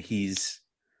and he's,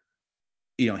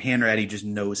 Hanratty just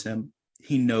knows him.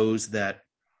 He knows that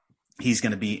he's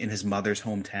going to be in his mother's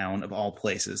hometown of all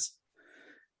places.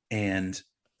 And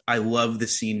I love the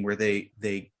scene where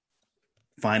they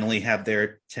finally have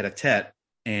their tete-a-tete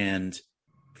and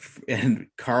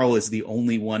Carl is the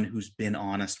only one who's been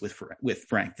honest with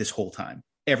Frank this whole time.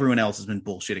 Everyone else has been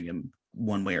bullshitting him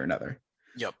one way or another.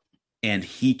 Yep. And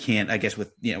he can't, I guess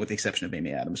with the exception of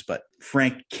Amy Adams, but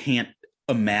Frank can't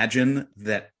imagine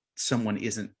that someone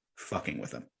isn't fucking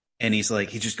with him. And he's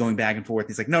just going back and forth.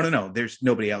 He's like, no, there's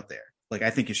nobody out there. Like, I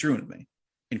think you're screwing with me.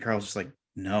 And Carl's just like,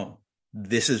 no,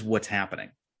 this is what's happening.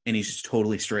 And he's just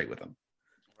totally straight with him.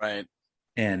 Right.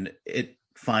 And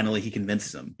finally he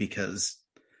convinces him because,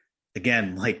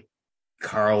 again, like,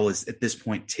 Carl is at this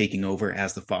point taking over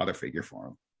as the father figure for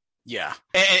him. Yeah.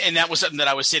 And that was something that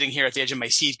I was sitting here at the edge of my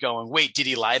seat going, wait, did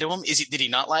he lie to him? Did he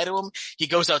not lie to him? He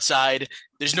goes outside.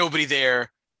 There's nobody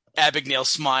there. Abigail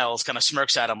smiles, kind of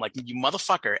smirks at him like, you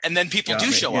motherfucker. And then people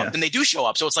do show up and they do show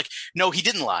up. So it's like, no, he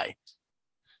didn't lie.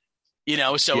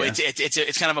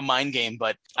 It's kind of a mind game,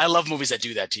 but I love movies that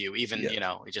do that to you. Even,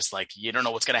 it's just like, you don't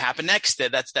know what's going to happen next.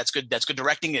 That's good. That's good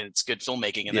directing and it's good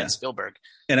filmmaking. And that's Spielberg.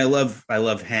 And I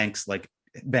love Hanks, like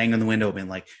banging on the window being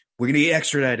like, we're going to get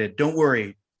extradited. Don't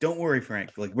worry,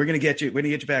 Frank. Like, we're going to get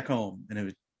you back home. And it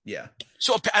was, yeah.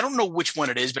 So I don't know which one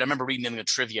it is, but I remember reading in the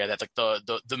trivia that like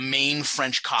the main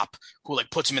French cop who like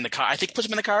puts him in the car,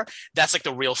 that's like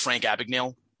the real Frank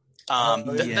Abagnale. I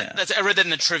read that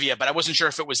in the trivia, but I wasn't sure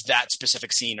if it was that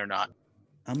specific scene or not.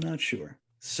 I'm not sure.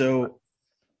 So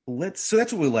that's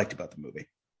what we liked about the movie.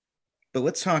 But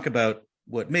let's talk about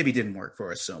what maybe didn't work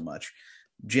for us so much.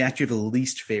 Jack, do you have the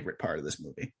least favorite part of this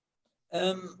movie?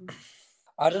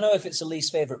 I don't know if it's the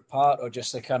least favorite part or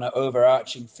just a kind of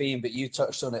overarching theme, but you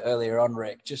touched on it earlier on,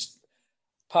 Rick. Just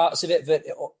parts of it that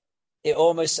it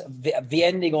almost, the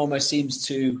ending almost seems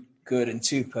too good and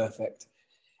too perfect.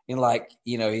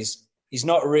 He's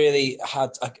not really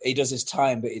he does his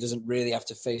time, but he doesn't really have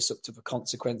to face up to the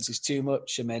consequences too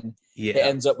much. And then it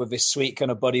ends up with this sweet kind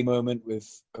of buddy moment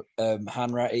with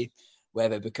Hanratty where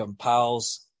they become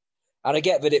pals. And I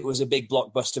get that it was a big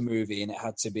blockbuster movie and it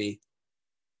had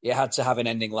to have an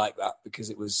ending like that because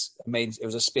it was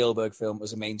a Spielberg film, it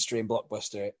was a mainstream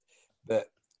blockbuster. But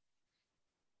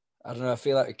I don't know, I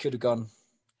feel like it could have gone.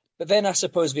 But then I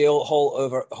suppose the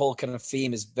whole kind of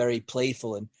theme is very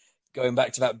playful and going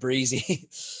back to that breezy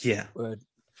word.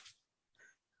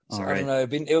 So I don't know.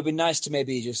 It would be nice to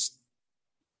maybe just,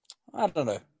 I don't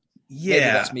know. Yeah.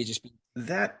 Maybe that's me just being...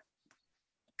 That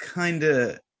kind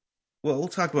of, well, we'll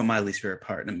talk about my least favorite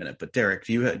part in a minute, but Derek,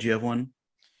 do you have one?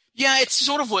 Yeah, it's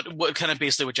sort of what kind of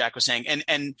basically what Jack was saying.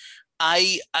 And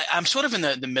I'm sort of in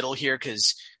the middle here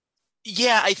because,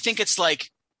 I think it's like,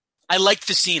 I liked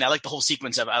the scene. I like the whole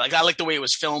sequence of it. I like the way it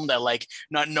was filmed. I like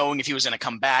not knowing if he was going to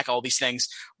come back, all these things.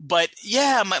 But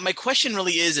my question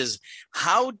really is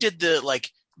how did the like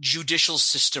judicial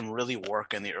system really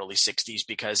work in the early 60s?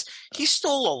 Because he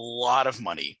stole a lot of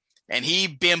money and he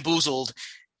bamboozled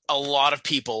a lot of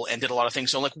people and did a lot of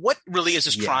things. So like, what really is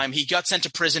this crime? He got sent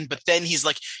to prison, but then he's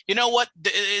like, you know what?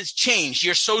 It's changed.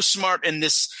 You're so smart in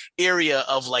this area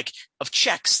of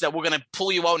checks that we're going to pull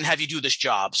you out and have you do this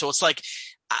job. So it's like,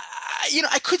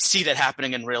 I could see that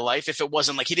happening in real life if it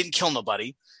wasn't like he didn't kill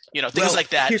nobody, things like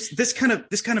that. This kind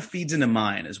of feeds into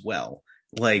mine as well.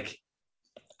 Like,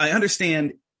 I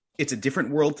understand it's a different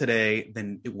world today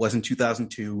than it was in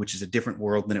 2002, which is a different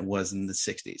world than it was in the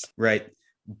 60s, right?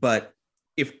 But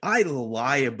if I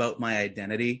lie about my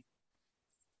identity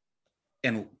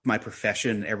and my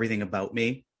profession and everything about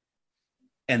me,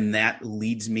 and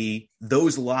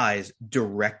those lies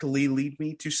directly lead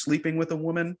me to sleeping with a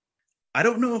woman, I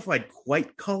don't know if I'd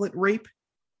quite call it rape,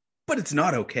 but it's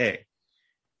not okay.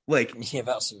 Like,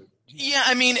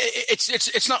 I mean,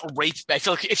 it's not rape. I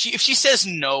feel like if she says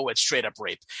no, it's straight up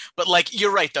rape. But like,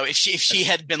 you're right though. If she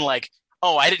had been like,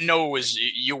 oh, I didn't know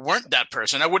you weren't that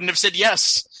person, I wouldn't have said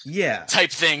yes. Yeah.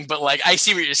 Type thing. But like, I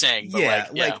see what you're saying.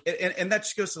 But and that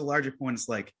just goes to the larger point. It's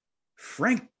like,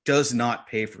 Frank does not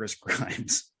pay for his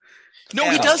crimes. No,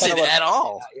 he doesn't at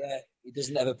all. Yeah. He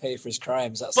doesn't ever pay for his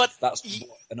crimes. That's what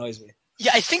annoys me.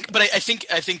 Yeah, I think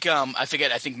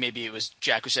maybe it was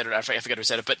Jack who said it. I forget who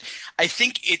said it, but I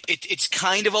think it's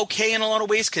kind of okay in a lot of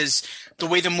ways because the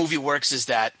way the movie works is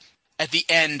that at the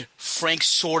end, Frank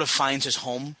sort of finds his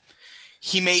home.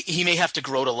 He may have to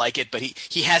grow to like it, but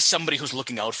he has somebody who's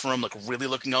looking out for him, like really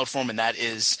looking out for him, and that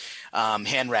is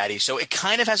Hanratty. So it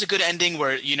kind of has a good ending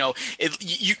where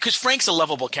because Frank's a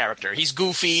lovable character. He's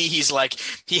goofy. He's like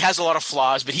he has a lot of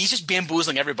flaws, but he's just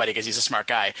bamboozling everybody because he's a smart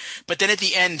guy. But then at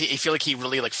the end, I feel like he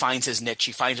really like finds his niche.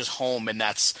 He finds his home, and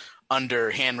that's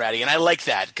under Hanratty, and I like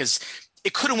that because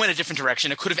it could have went a different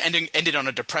direction. It could have ended on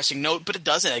a depressing note, but it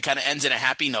doesn't. It kind of ends in a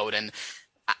happy note, and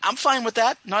I'm fine with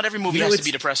that. Not every movie has to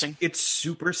be depressing. It's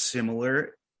super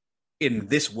similar in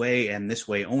this way and this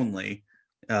way only,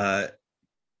 other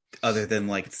than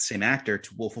like the same actor,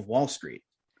 to Wolf of Wall Street.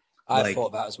 I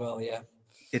thought that as well. Yeah,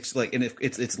 it's like, and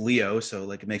it's Leo, so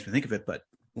like it makes me think of it. But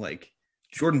like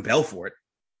Jordan Belfort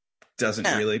doesn't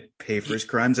really pay for his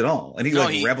crimes at all, and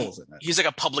he rebels in it. He's like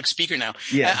a public speaker now.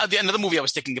 Yeah. Another movie I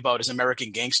was thinking about is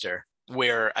American Gangster,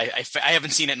 where I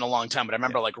haven't seen it in a long time, but I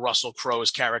remember like Russell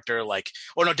Crowe's character,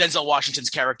 Denzel Washington's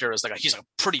character is he's a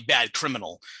pretty bad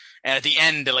criminal. And at the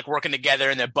end, they're like working together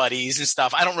and they're buddies and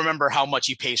stuff. I don't remember how much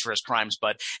he pays for his crimes,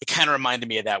 but it kind of reminded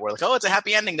me of that where like, oh, it's a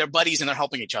happy ending. They're buddies and they're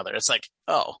helping each other. It's like,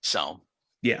 oh, so.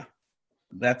 Yeah,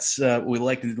 that's what we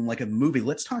liked and didn't like a movie.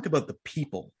 Let's talk about the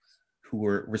people who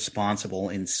were responsible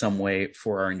in some way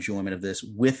for our enjoyment of this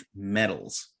with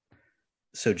medals.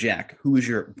 So, Jack, who is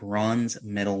your bronze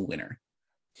medal winner?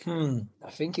 I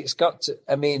think it's got to.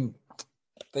 I mean,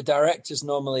 the director's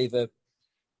normally the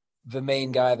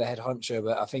main guy, the head honcho,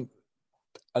 but I think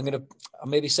I'll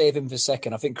maybe save him for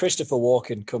second. I think Christopher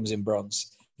Walken comes in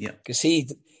bronze. Yeah, because he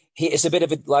it's a bit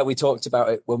of a, like we talked about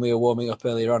it when we were warming up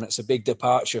earlier on. It's a big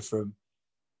departure from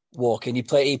Walken.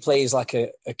 He plays like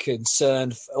a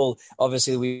concerned. Well,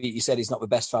 obviously, you said he's not the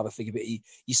best father figure, but you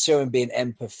saw him being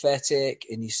empathetic,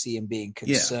 and you see him being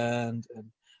concerned and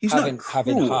he's having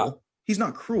heart. He's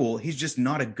not cruel. He's just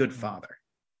not a good father.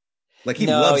 Like he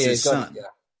loves his son.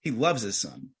 He loves his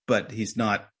son, but he's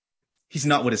not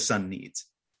what his son needs.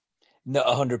 No,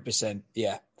 100%.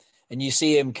 Yeah, and you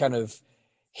see him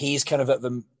he's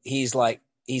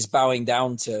bowing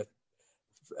down to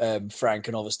Frank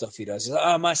and all the stuff he does. He's like,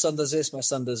 oh, my son does this, my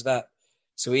son does that.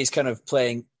 So he's kind of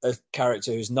playing a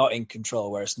character who's not in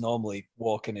control, whereas normally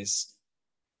Walken is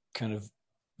kind of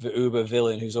the uber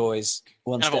villain who's always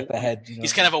one step ahead.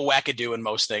 He's kind of a wackadoo in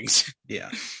most things.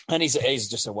 Yeah. And he's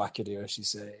just a wackadoo, as you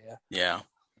say. Yeah. Yeah.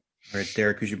 All right,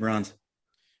 Derek, who's your bronze?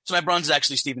 So my bronze is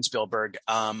actually Steven Spielberg.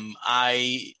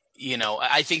 I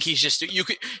think he's just, you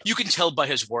can tell by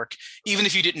his work, even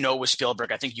if you didn't know it was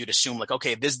Spielberg, I think you'd assume like,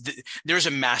 okay, there's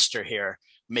a master here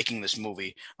making this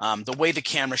movie. The way the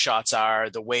camera shots are,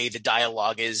 the way the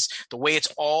dialogue is, the way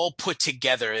it's all put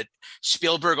together.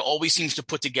 Spielberg always seems to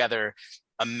put together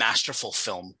a masterful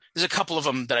film. There's a couple of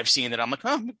them that I've seen that I'm like,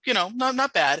 oh,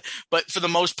 not bad. But for the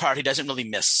most part, he doesn't really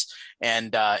miss.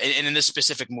 And in this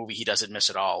specific movie, he doesn't miss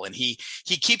at all. And he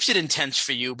keeps it intense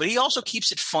for you, but he also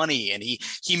keeps it funny. And he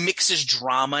mixes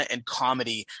drama and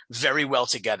comedy very well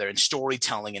together, and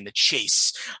storytelling and the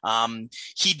chase.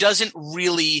 He doesn't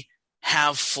really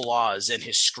have flaws in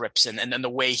his scripts and the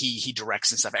way he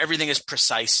directs and stuff. Everything is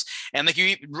precise. And like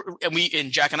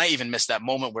Jack and I even missed that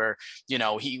moment where,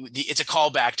 it's a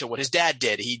callback to what his dad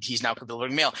did. He's now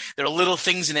delivering mail. There are little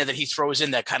things in there that he throws in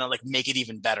that kind of like make it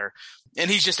even better. And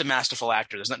he's just a masterful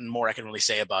actor. There's nothing more I can really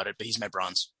say about it, but he's my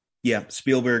bronze. Yeah.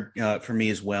 Spielberg for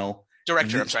me as well.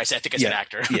 Director. I'm sorry. I think I said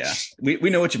actor. Yeah. We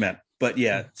know what you meant, but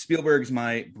yeah, Spielberg's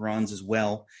my bronze as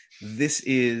well. This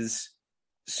is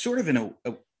sort of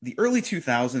the early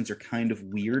 2000s are kind of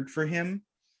weird for him.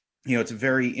 It's a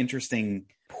very interesting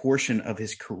portion of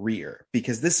his career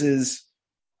because this is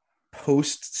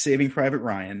post Saving Private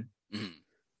Ryan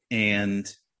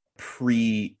and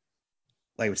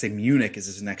I would say Munich is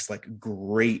his next like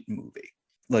great movie.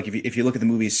 Like if you look at the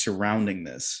movies surrounding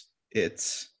this,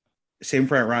 it's Saving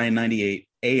Private Ryan 98,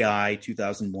 AI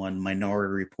 2001,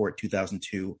 Minority Report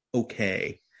 2002,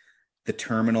 okay. The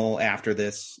Terminal after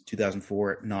this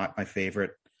 2004, not my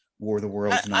favorite. War of the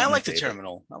Worlds. I like The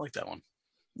Terminal. I like that one.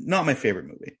 Not my favorite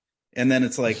movie. And then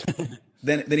it's like,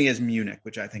 then he has Munich,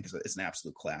 which I think is an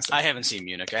absolute classic. I haven't seen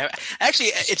Munich. Actually,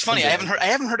 it's funny. I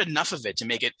haven't heard enough of it to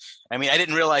make it. I mean, I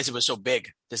didn't realize it was so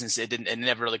big. It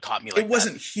never really caught me like that. It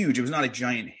wasn't huge. It was not a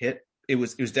giant hit. It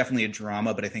was definitely a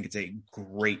drama, but I think it's a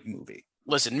great movie.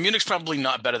 Listen, Munich's probably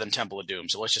not better than Temple of Doom,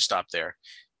 so let's just stop there.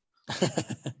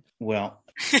 Well,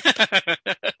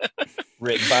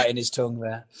 Rick biting his tongue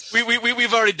there.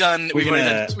 We've already done we've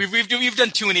done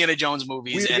two Indiana Jones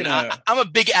movies, and I'm a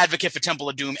big advocate for Temple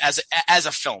of Doom as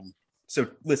a film. So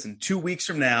listen, 2 weeks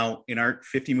from now, in our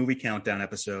 50 movie countdown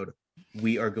episode,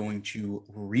 we are going to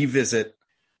revisit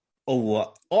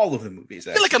all of the movies.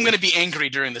 I feel like I'm going to be angry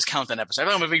during this countdown episode. I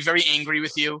think I'm going to be very angry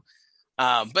with you,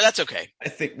 but that's okay. I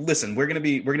think. Listen, we're going to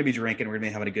be drinking. We're going to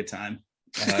be having a good time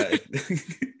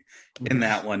in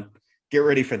that one. Get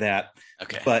ready for that.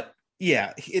 Okay. But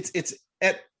yeah, it's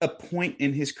at a point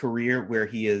in his career where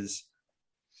he is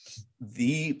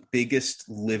the biggest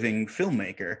living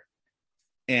filmmaker.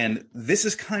 And this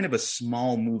is kind of a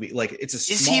small movie. Like it's a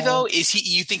small, Is he though? Is he?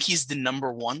 You think he's the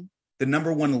number one? The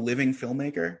number one living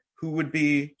filmmaker? Who would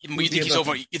be? You think he's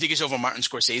over? You think he's over Martin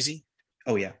Scorsese?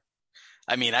 Oh yeah.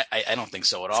 I mean, I don't think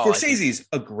so at all. Scorsese's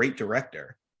a great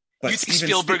director. But you think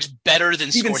Spielberg's better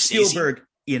than Steven Scorsese? Spielberg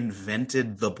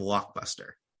invented the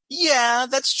blockbuster. Yeah,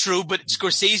 that's true. But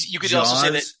Scorsese, you could Jaws, also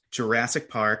say that Jurassic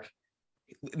Park,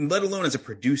 let alone as a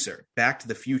producer, Back to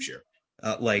the Future.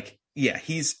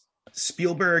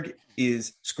 Spielberg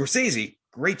is Scorsese,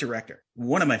 great director,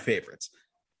 one of my favorites.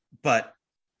 But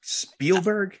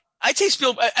Spielberg, I'd say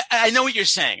Spielberg. I know what you're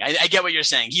saying. I get what you're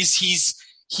saying. He's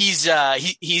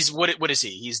what is he?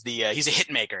 He's a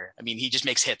hit maker. I mean, he just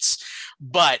makes hits.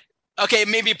 But okay,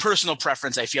 maybe personal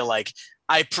preference. I feel like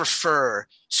I prefer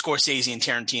Scorsese and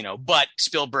Tarantino, but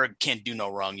Spielberg can't do no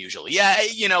wrong usually. Yeah,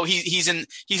 he's in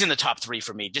the top 3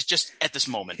 for me. Just at this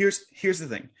moment. Here's the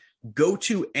thing. Go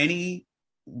to any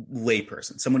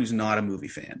layperson, someone who's not a movie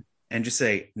fan, and just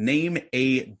say, name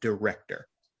a director.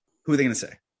 Who are they going to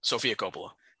say? Sofia Coppola.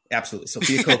 Absolutely.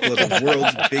 Sofia Coppola, the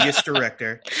world's biggest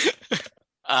director.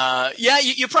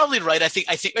 You're probably right.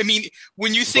 I mean,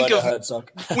 when you think so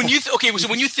when you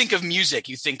think of music,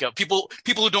 you think of people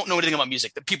who don't know anything about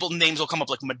music. The people names will come up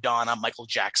like Madonna, Michael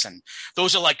Jackson.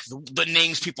 Those are like the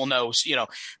names people know.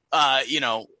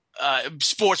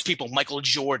 Sports people, Michael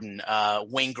Jordan,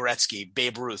 Wayne Gretzky,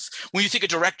 Babe Ruth. When you think of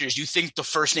directors, you think the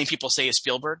first name people say is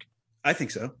Spielberg? I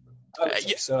think so. I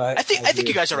think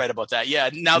you guys are right about that. Yeah.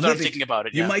 Now that I'm thinking about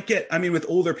it, you might get. I mean, with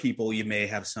older people, you may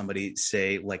have somebody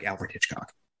say like Alfred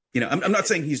Hitchcock. I'm not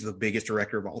saying he's the biggest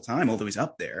director of all time, although he's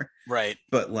up there. Right.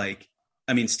 But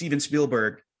Steven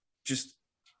Spielberg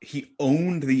he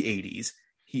owned the 80s.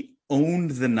 He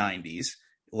owned the 90s.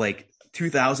 Like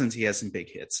 2000s, he has some big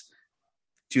hits.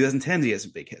 2010s, he has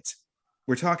some big hits.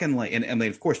 We're talking and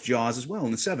of course, Jaws as well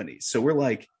in the 70s. So we're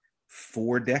like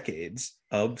 4 decades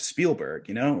of Spielberg,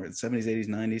 or the 70s, 80s,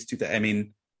 90s, 2000. I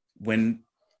mean, when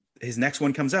his next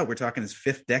one comes out, we're talking his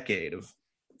 5th decade of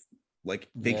like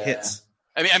big hits.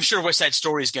 I mean, I'm sure West Side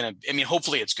Story is going to,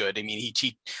 hopefully it's good. I mean,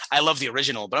 I love the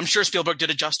original, but I'm sure Spielberg did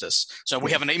it justice. So we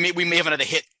may have another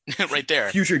hit right there.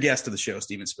 Future guest of the show,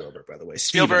 Steven Spielberg, by the way.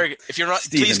 Spielberg, if you're not,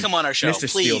 please come on our show. Mr.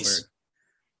 Please. Spielberg,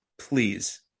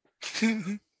 please.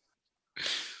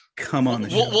 Come on the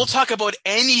show. We'll talk about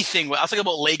anything. I'll talk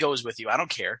about Legos with you. I don't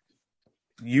care.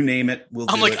 You name it.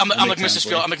 I'm like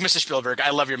Mr. Spielberg. I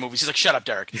love your movies. He's like, shut up,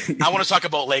 Derek. I want to talk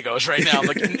about Legos right now. I'm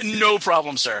like, no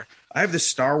problem, sir. I have this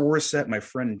Star Wars set. My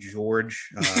friend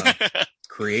George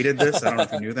created this. I don't know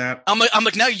if you knew that. I'm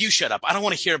like, now you shut up. I don't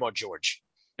want to hear about George.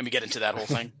 Let me get into that whole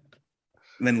thing.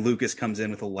 And then Lucas comes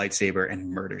in with a lightsaber and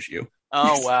murders you.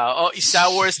 Oh, wow. Oh,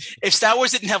 Star Wars. If Star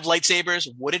Wars didn't have lightsabers,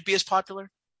 would it be as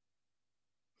popular?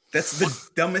 That's the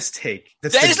dumbest take.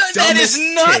 That is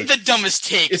not the dumbest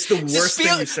take. It's the worst thing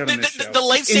you've said on this show. The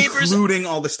lightsabers, including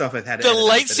all the stuff I've had. The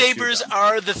lightsabers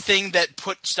are the thing that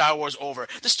put Star Wars over.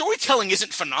 The storytelling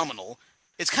isn't phenomenal.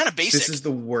 It's kind of basic. This is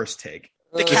the worst take.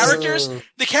 The characters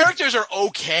are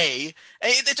okay.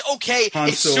 It's okay.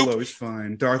 Han Solo is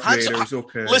fine. Darth Vader's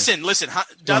okay. Listen.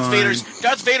 Darth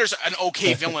Vader's an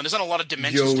okay villain. There's not a lot of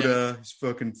dimensions to him. Yoda is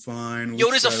fucking fine.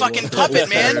 Yoda's a fucking puppet,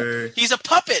 man. He's a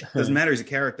puppet. Doesn't matter. He's a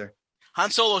character.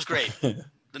 Han Solo's great.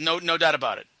 No doubt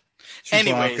about it.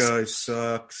 Chewbacca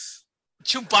sucks.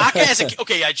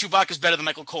 Chewbacca's better than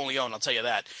Michael Corleone. I'll tell you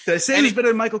that. Did I say he was better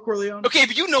than Michael Corleone? Okay,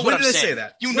 but you know what I'm saying. When did I say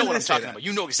that? You know what I'm talking about.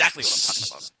 You know exactly what I'm talking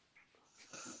about.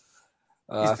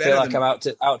 I feel like I'm out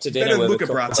to dinner with Luca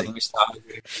Brasi.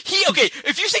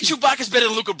 If you say Chewbacca's better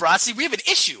than Luca Brasi, we have an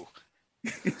issue.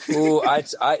 Do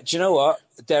you know what,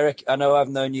 Derek? I know I've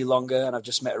known you longer, and I've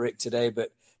just met Rick today,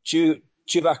 but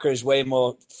Chewbacca is way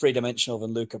more three-dimensional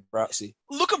than Luca Brasi.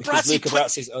 In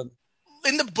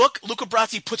the book, Luca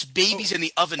Brasi puts babies in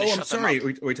the oven. I'm sorry.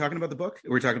 Are we talking about the book?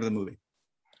 Or are we talking about the movie?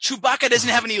 Chewbacca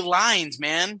doesn't have any lines,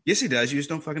 man. Yes, he does. You just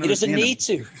don't fucking understand. He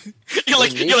doesn't need to. You're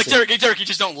like Derek. You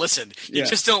just don't listen. You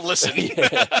just don't listen.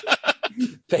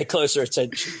 Pay closer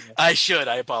attention. I should.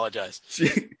 I apologize.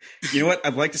 You know what?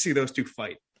 I'd like to see those two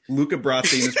fight. Luca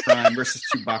Brasi in his prime versus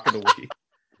Chewbacca the Wookiee.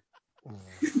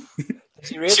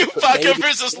 Chewbacca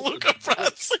versus Luca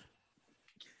Brasi.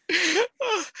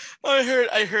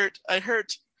 I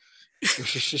hurt.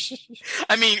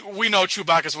 I mean, we know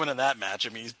Chewbacca's winning that match. I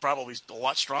mean, he's probably a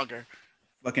lot stronger.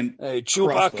 Fucking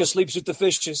Chewbacca sleeps with the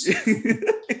fishes.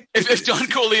 If Don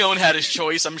Corleone had his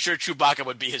choice, I'm sure Chewbacca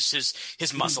would be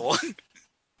his muscle.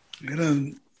 I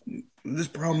got this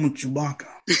problem with Chewbacca.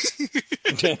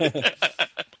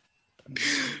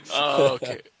 Oh,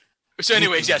 okay. So,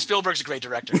 anyways, yeah, Spielberg's a great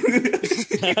director.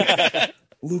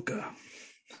 Luca.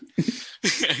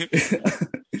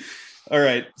 All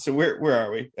right, so where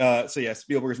are we? So yeah,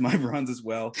 Spielberg's my bronze as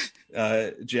well.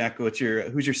 Jack, who's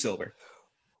your silver?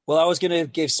 Well, I was going to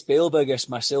give Spielberg as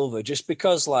my silver just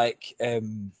because, like,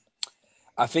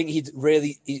 I think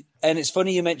and it's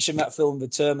funny you mentioned that film, The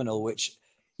Terminal, which,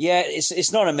 yeah,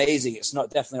 it's not amazing. It's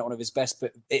definitely not one of his best,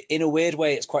 but in a weird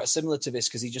way, it's quite similar to this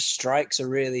because he just strikes a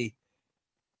really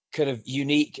kind of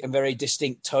unique and very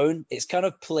distinct tone. It's kind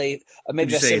of played,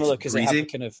 maybe they're similar because they have a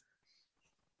kind of.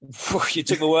 You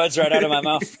took the words right out of my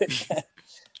mouth.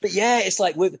 But yeah, it's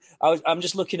like I'm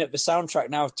just looking at the soundtrack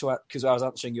now because I was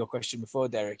answering your question before,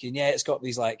 Derek, and yeah, it's got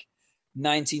these like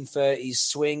 1930s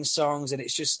swing songs, and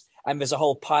it's just, and there's a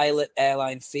whole pilot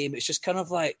airline theme. It's just kind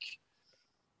of like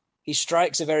he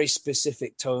strikes a very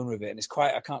specific tone with it, and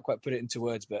I can't quite put it into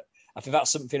words, but I think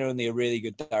that's something only a really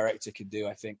good director could do.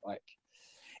 I think like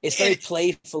it's very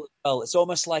playful as well. It's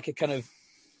almost like a kind of,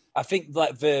 I think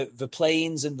like the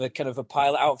planes and the kind of the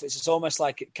pilot outfits, it's almost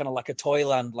like kind of like a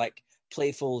Toyland, like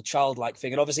playful childlike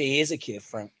thing. And obviously he is a kid,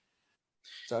 Frank.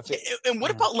 So I think, and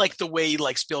what about like the way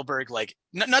like Spielberg, like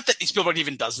not that Spielberg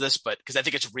even does this, but because I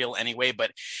think it's real anyway,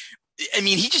 but I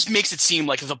mean, he just makes it seem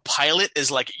like the pilot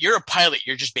is like, you're a pilot,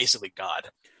 you're just basically God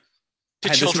to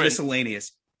children. This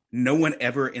miscellaneous. No one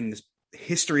ever in this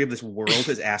history of this world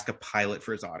has asked a pilot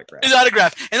for his autograph. And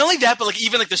not only that, but like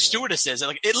even like the stewardesses,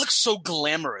 like it looks so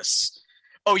glamorous.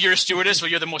 Oh, you're a stewardess? Well,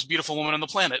 you're the most beautiful woman on the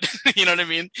planet. You know what I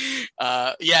mean?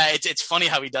 Yeah, it's funny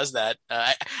how he does that.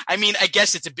 I mean, I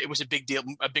guess it was a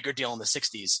bigger deal in the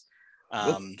 60s.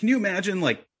 Well, can you imagine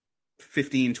like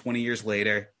 15, 20 years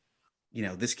later, you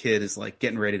know, this kid is like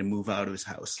getting ready to move out of his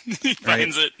house. He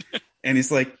finds it. And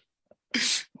he's like,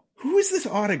 who is this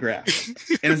autograph?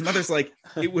 And his mother's like,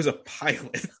 it was a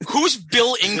pilot. Who's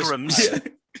Bill Ingram's?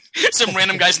 Some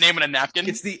random guy's name on a napkin.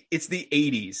 It's the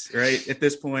 80s, right? At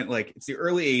this point, like it's the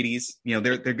early 80s. You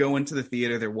know, they're going to the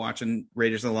theater, they're watching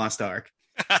Raiders of the Lost Ark,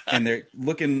 and they're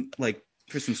looking like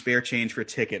for some spare change for a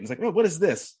ticket. And it's like, oh, what is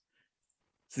this?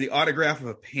 It's the autograph of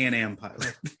a Pan Am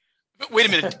pilot. But wait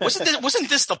a minute, wasn't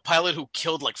this the pilot who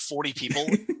killed like 40 people?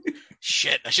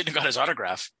 Shit, I shouldn't have got his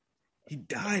autograph. He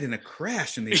died in a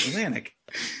crash in the Atlantic.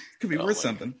 Could be worth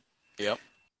something. Yep.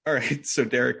 All right, so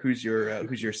Derek, who's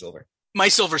your silver? My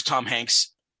silver's Tom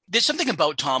Hanks. There's something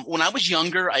about Tom. When I was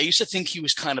younger, I used to think he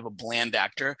was kind of a bland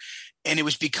actor. And it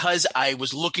was because I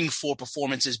was looking for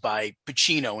performances by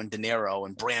Pacino and De Niro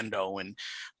and Brando and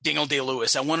Daniel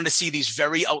Day-Lewis. I wanted to see these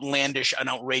very outlandish and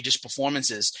outrageous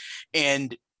performances.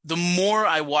 And the more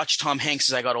I watched Tom Hanks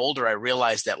as I got older, I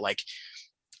realized that like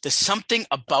there's something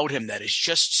about him that is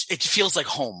just, it feels like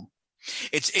home.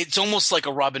 It's almost like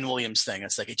a Robin Williams thing.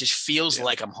 It's like, it just feels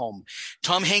like I'm home.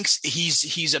 Tom Hanks,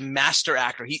 he's a master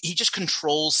actor. He just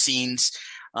controls scenes.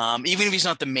 Even if he's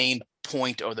not the main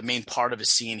point or the main part of a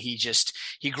scene, he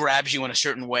grabs you in a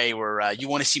certain way where you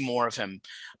want to see more of him.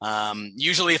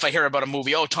 Usually if I hear about a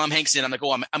movie, oh, Tom Hanks in, I'm like,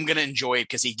 oh, I'm going to enjoy it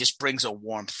because he just brings a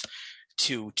warmth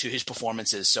to his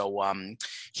performances. So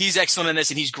he's excellent in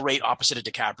this, and he's great opposite of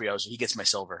DiCaprio. So he gets my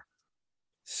silver.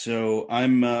 So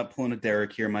I'm pulling a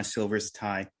Derek here. My silver is a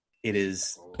tie. It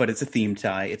is, but it's a theme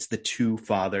tie. It's the two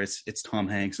fathers. It's Tom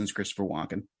Hanks and it's Christopher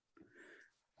Walken.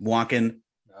 Walken,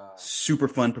 super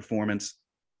fun performance,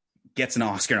 gets an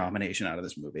Oscar nomination out of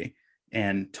this movie.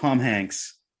 And Tom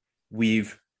Hanks,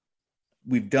 we've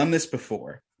done this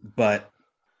before, but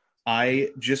I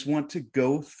just want to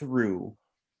go through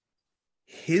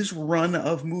his run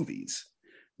of movies,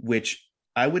 which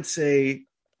I would say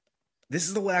this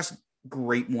is the last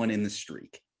great one in the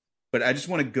streak, but I just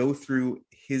want to go through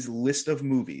his list of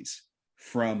movies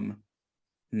from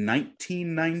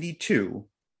 1992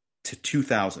 to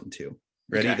 2002.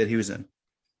 Ready? Okay. That he was in.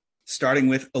 Starting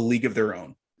with A League of Their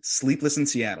Own, Sleepless in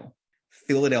Seattle,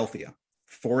 Philadelphia,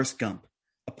 Forrest Gump,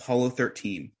 Apollo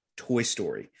 13, Toy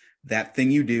Story, That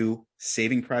Thing You Do,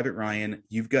 Saving Private Ryan,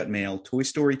 You've Got Mail, Toy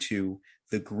Story 2,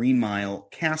 The Green Mile,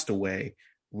 Castaway,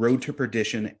 Road to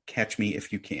Perdition, Catch Me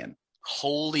If You Can.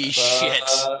 Holy shit.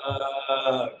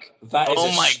 That is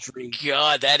oh my streak.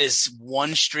 God, that is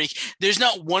one streak. There's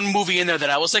not one movie in there that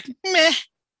I was like, meh.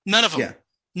 None of them. Yeah.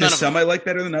 There's some I like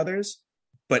better than others,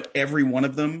 but every one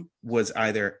of them was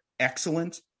either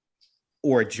excellent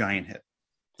or a giant hit.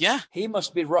 Yeah. He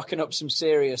must be rocking up some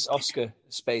serious Oscar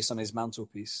space on his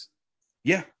mantelpiece.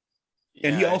 Yeah.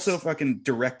 And he also it's- fucking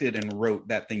directed and wrote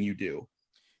That Thing You Do.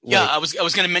 Yeah, Like, I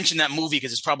was going to mention that movie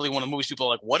because it's probably one of the movies people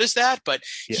are like, "What is that?" But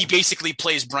he yeah. basically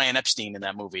plays Brian Epstein in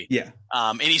that movie. Yeah.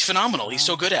 And he's phenomenal. He's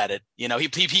so good at it. You know,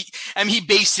 I mean, he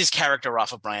based his character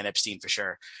off of Brian Epstein for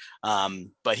sure.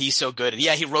 But he's so good. And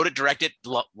yeah, he wrote it, directed,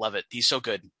 love it. He's so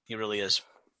good. He really is.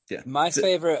 Yeah. My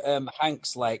favorite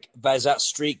Hanks, like, there's that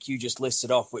streak you just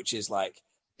listed off, which is like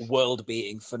world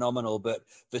beating, phenomenal. But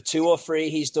the 2 or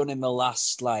 3 he's done in the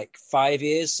last like 5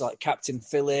 years, like Captain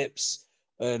Phillips,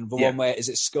 and the one where is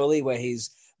it Scully, where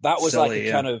that was Sully, like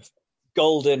a kind of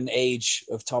golden age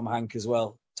of Tom Hanks as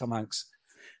well. Tom Hanks,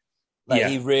 like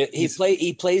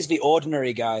he plays the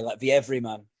ordinary guy, like the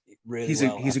everyman, really he's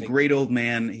well. He's a great old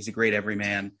man. He's a great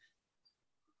everyman.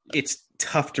 It's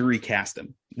tough to recast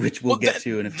him, which we'll get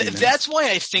to in a few minutes. That's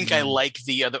why I think I like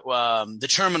the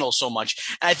Terminal so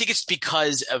much. And I think it's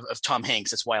because of Tom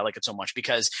Hanks. That's why I like it so much,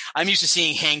 because I'm used to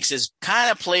seeing Hanks as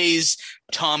kind of plays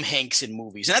Tom Hanks in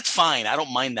movies. And that's fine. I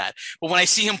don't mind that. But when I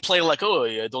see him play like, oh,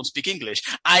 I don't speak English,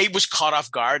 I was caught off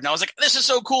guard. And I was like, this is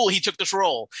so cool. He took this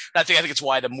role. And I think it's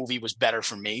why the movie was better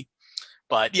for me.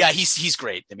 But yeah, he's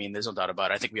great. I mean, there's no doubt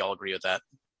about it. I think we all agree with that.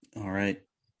 All right.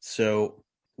 So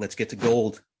let's get to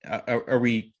gold. Are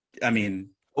we? I mean,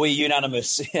 are we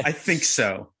unanimous? I think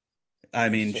so. I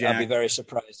mean, Jack, I'd be very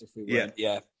surprised if we weren't.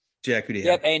 Yeah. Jack, who do you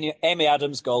have? Amy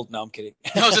Adams, gold. No, I'm kidding.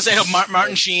 I was going to say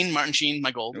Martin Sheen, my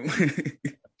gold.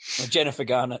 Jennifer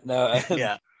Garner. No.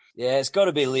 Yeah. Yeah, it's got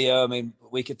to be Leo. I mean,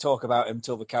 we could talk about him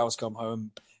till the cows come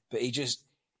home, but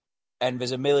and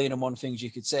there's a million and one things you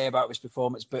could say about his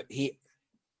performance, but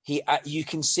you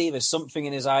can see there's something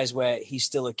in his eyes where he's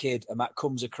still a kid, and that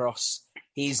comes across.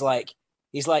 He's like,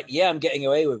 yeah, I'm getting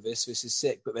away with this. This is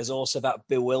sick. But there's also that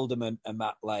bewilderment and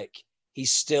that, like,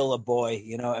 he's still a boy.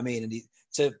 You know what I mean?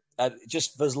 And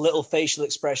just those little facial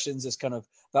expressions, there's kind of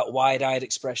that wide-eyed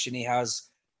expression he has.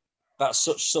 That's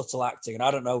such subtle acting. And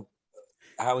I don't know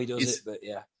how he does it, but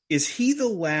yeah. Is he the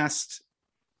last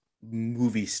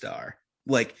movie star?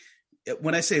 Like,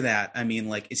 when I say that, I mean,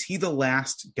 like, is he the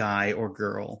last guy or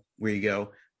girl where you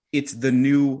go, it's the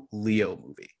new Leo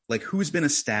movie? Like, who's been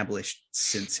established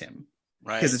since him?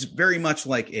 Right. Because it's very much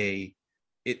like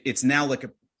it's now like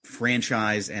a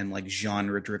franchise and like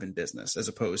genre driven business as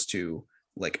opposed to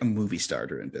like a movie star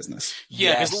driven business.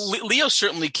 Yeah, because Leo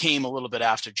certainly came a little bit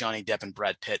after Johnny Depp and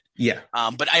Brad Pitt. Yeah.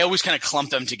 But I always kind of clump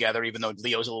them together, even though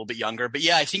Leo's a little bit younger. But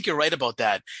yeah, I think you're right about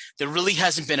that. There really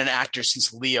hasn't been an actor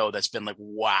since Leo that's been like,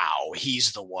 wow,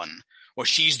 he's the one. Or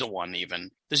she's the one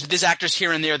even. There's actors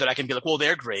here and there that I can be like, well,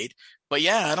 they're great. But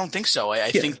yeah, I don't think so.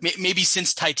 I think maybe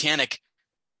since Titanic,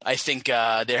 I think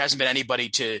there hasn't been anybody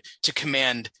to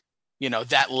command,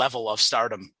 that level of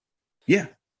stardom. Yeah,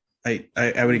 I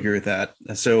would agree with that.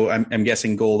 So I'm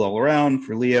guessing gold all around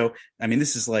for Leo. I mean,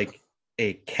 this is like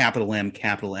a capital M,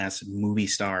 capital S movie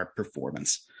star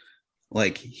performance.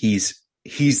 Like he's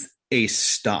a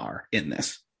star in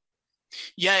this.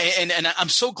 Yeah, and I'm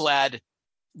so glad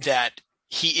that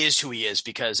he is who he is,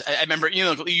 because I remember,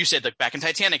 you said like back in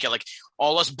Titanic, like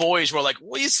all us boys were like,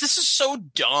 well, this is so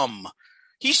dumb.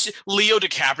 He's Leo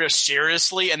DiCaprio,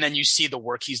 seriously, and then you see the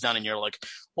work he's done, and you're like,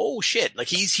 "Oh shit!" Like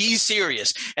he's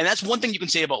serious, and that's one thing you can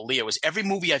say about Leo is every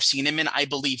movie I've seen him in, I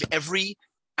believe every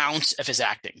ounce of his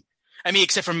acting. I mean,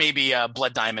 except for maybe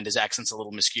Blood Diamond, his accent's a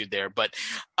little miscued there, but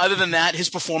other than that, his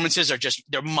performances are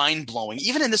they're mind blowing.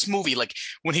 Even in this movie, like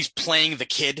when he's playing the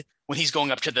kid, when he's going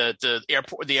up to the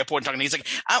airport and talking, he's like,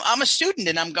 "I'm a student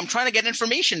and I'm trying to get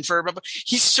information for."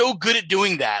 He's so good at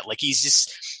doing that. Like he's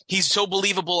so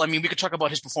believable. I mean, we could talk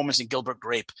about his performance in Gilbert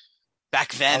Grape.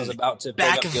 Back then, I was about to bring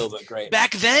up Gilbert Grape.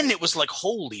 Back then, it was like,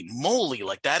 holy moly,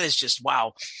 like that is just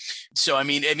wow. So I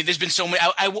mean, there's been so many.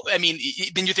 I mean,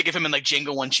 then you think of him in like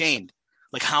Django Unchained,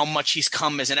 like how much he's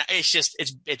come as, and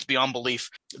it's beyond belief.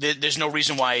 There's no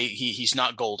reason why he's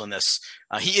not gold in this.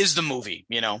 He is the movie,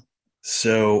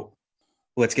 So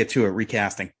let's get to it.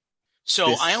 Recasting.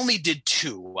 So I only did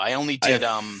 2. I only did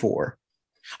 4.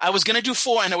 I was gonna do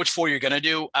 4. I know which 4 you're gonna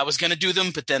do. I was gonna do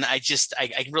them, but then I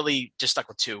really just stuck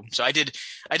with 2. So I did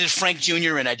Frank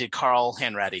Jr. and I did Carl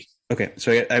Hanratty. Okay,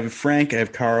 so I have Frank, I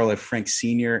have Carl, I have Frank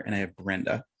Sr., and I have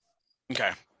Brenda.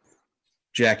 Okay.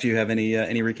 Jack, do you have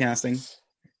any recasting?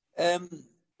 I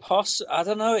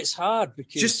don't know. It's hard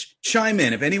because just chime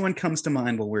in if anyone comes to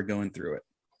mind while we're going through it.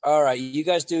 All right, you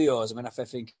guys do yours. I mean, if I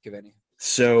think of any.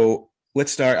 So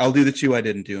let's start. I'll do the 2 I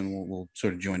didn't do, and we'll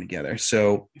sort of join together.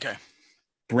 So okay.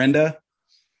 Brenda,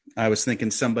 I was thinking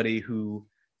somebody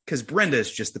because Brenda is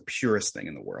just the purest thing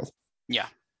in the world. Yeah.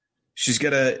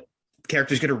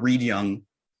 Character's going to read young,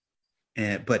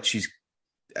 but she's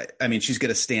going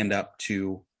to stand up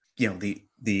to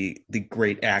the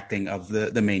great acting of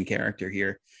the main character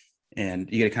here, and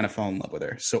you got to kind of fall in love with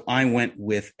her. So I went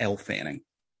with Elle Fanning.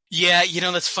 Yeah,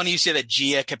 that's funny you say that.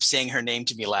 Gia kept saying her name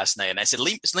to me last night, and I said,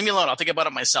 leave me alone. I'll think about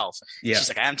it myself. Yeah. She's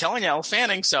like, I'm telling you, Elle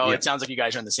Fanning. So It sounds like you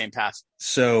guys are on the same path.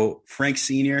 So Frank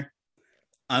Sr.,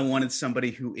 I wanted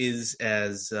somebody who is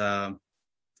as, you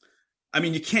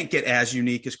can't get as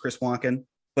unique as Chris Walken,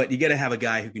 but you got to have a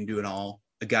guy who can do it all,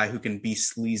 a guy who can be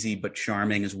sleazy but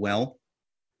charming as well.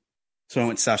 So I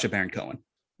went Sacha Baron Cohen.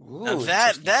 Ooh,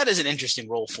 that is an interesting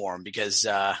role for him because,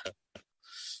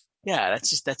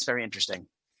 that's very interesting.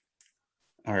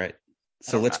 All right.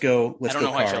 So let's go. I don't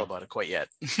know how I feel about it quite yet.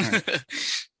 Right.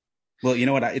 Well, you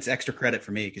know what? It's extra credit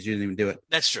for me because you didn't even do it.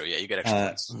 That's true. Yeah, you get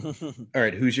extra points. All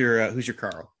right. Who's your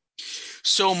Carl?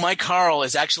 So my Carl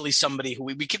is actually somebody who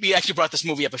we actually brought this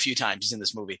movie up a few times. He's in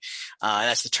this movie. And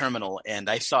that's The Terminal. And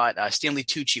I thought Stanley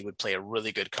Tucci would play a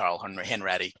really good Carl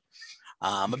Hanratty.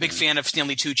 I'm a big fan of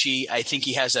Stanley Tucci. I think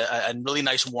he has a really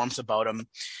nice warmth about him.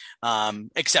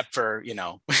 Except for,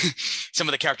 some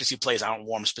of the characters he plays aren't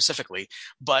warm specifically,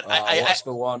 but what's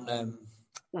the one?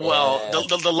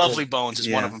 The Lovely Bones is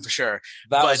one of them for sure.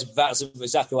 That's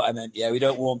exactly what I meant. Yeah, we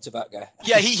don't warm to that guy.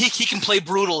 Yeah, he can play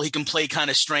brutal. He can play kind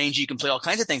of strange. He can play all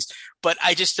kinds of things. But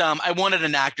I just I wanted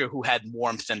an actor who had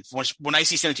warmth. And when I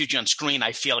see Stanley Tucci on screen,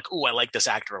 I feel like, oh, I like this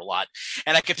actor a lot.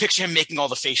 And I could picture him making all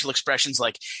the facial expressions,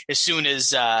 like as soon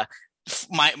as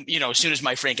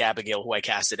my Frank Abigail, who I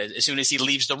casted, as soon as he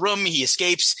leaves the room, he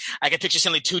escapes. I can picture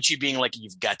Stanley Tucci being like,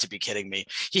 "You've got to be kidding me."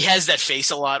 He has that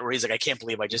face a lot where he's like, "I can't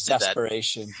believe I just did that."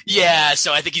 Desperation. Yeah,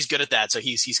 so I think he's good at that. So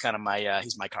he's kind of my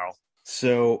he's my Carl.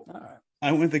 So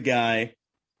I went with the guy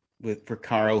for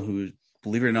Carl who,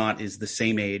 believe it or not, is the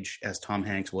same age as Tom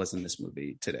Hanks was in this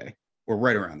movie today, or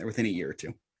right around there, within a year or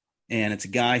two. And it's a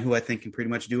guy who I think can pretty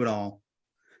much do it all.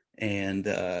 And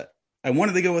I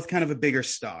wanted to go with kind of a bigger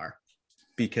star,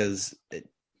 because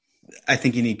I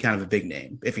think you need kind of a big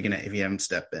name if you haven't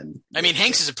stepped in. I mean,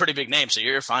 Hanks is a pretty big name, so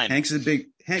you're fine. Hanks is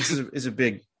a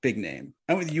big name.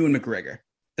 I'm with Ewan McGregor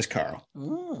as Carl.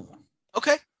 Ooh.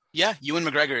 Okay. Yeah, Ewan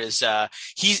McGregor is I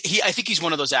think he's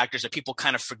one of those actors that people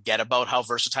kind of forget about how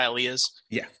versatile he is.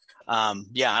 Yeah.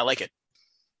 I like it.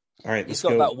 All right. He's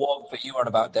got that warmth that you were on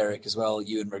about, Derek, as well,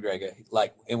 Ewan McGregor.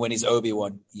 Like, and when he's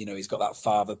Obi-Wan, he's got that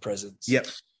father presence. Yep.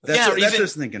 That's what I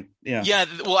was thinking. Yeah. Yeah.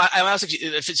 Well, I was actually,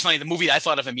 if it's funny, the movie I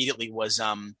thought of immediately was,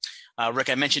 Rick,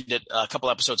 I mentioned it a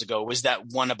couple episodes ago, was that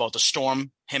one about the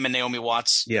storm, him and Naomi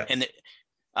Watts. Yeah. And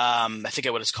I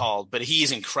forget what it's called, but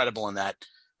he's incredible in that.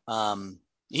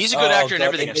 He's a good actor in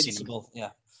everything Invincible. I've seen him.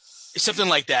 Yeah. Something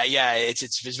like that. Yeah.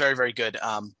 It's very, very good.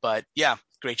 But yeah,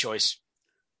 great choice.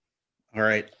 All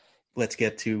right. Let's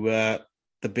get to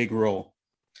the big role.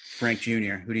 Frank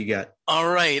Jr., who do you got? All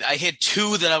right. I had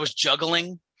two that I was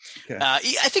juggling. Okay.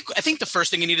 I think the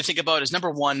first thing you need to think about is, number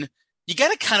one, you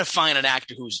got to kind of find an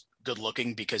actor who's good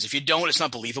looking, because if you don't, it's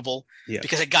not believable. Yeah.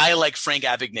 Because a guy like Frank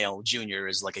Abagnale Jr.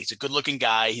 is like, he's a good looking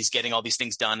guy. He's getting all these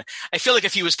things done. I feel like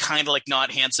if he was kind of like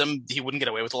not handsome, he wouldn't get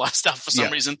away with a lot of stuff for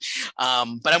some reason.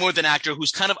 But I went with an actor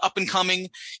who's kind of up and coming.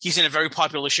 He's in a very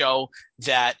popular show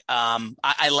that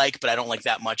I like, but I don't like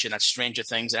that much, and that's Stranger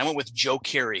Things. And I went with Joe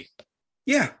Keery.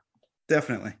 Yeah,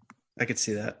 definitely. I could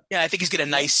see that. Yeah, I think he's got a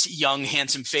nice, young,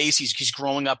 handsome face. He's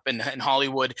growing up in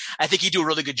Hollywood. I think he'd do a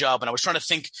really good job. And I was trying to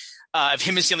think of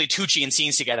him and Stanley Tucci in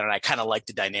scenes together, and I kind of liked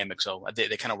the dynamic. So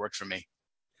they kind of worked for me.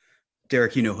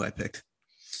 Derek, you know who I picked.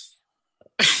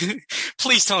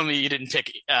 Please tell me you didn't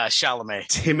pick Chalamet.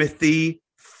 Timothy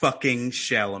fucking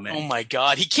Chalamet. Oh, my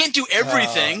God. He can't do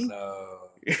everything. Oh, no.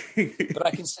 But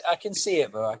I can see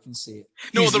it, though. I can see it.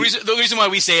 No, the reason why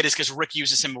we say it is because Rick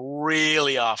uses him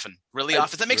really often. Really often.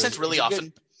 Does that make sense? Really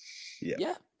often.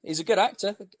 Yeah, he's a good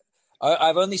actor.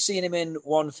 I've only seen him in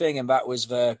one thing, and that was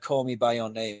the Call Me by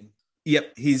Your Name.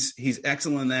 Yep, he's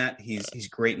excellent in that. He's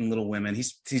great in Little Women.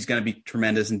 He's going to be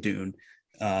tremendous in Dune.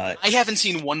 I haven't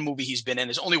seen one movie he's been in.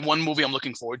 There's only one movie I'm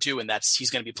looking forward to, and that's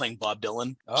he's going to be playing Bob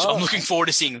Dylan. So I'm looking forward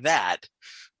to seeing that.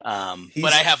 But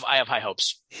I have high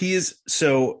hopes. He's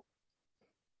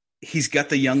got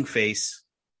the young face,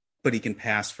 but he can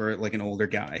pass for like an older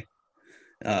guy.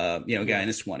 Guy in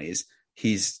his 20s.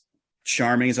 He's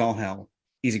charming as all hell.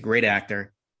 He's a great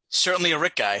actor. Certainly a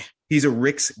Rick guy. He's a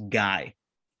Rick's guy.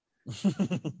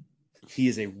 He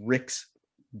is a Rick's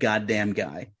goddamn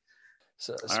guy.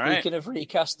 So speaking of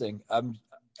recasting, a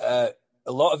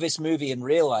lot of this movie in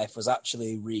real life was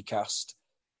actually recast,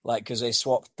 like because they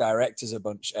swapped directors a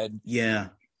bunch. And yeah,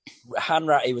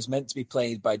 Hanratty was meant to be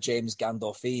played by James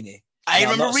Gandolfini. I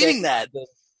remember reading that.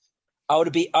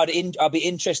 I'd be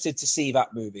interested to see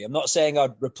that movie. I'm not saying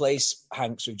I'd replace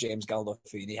Hanks with James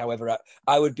Gandolfini. However,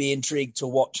 I would be intrigued to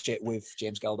watch it with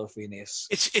James Gandolfini.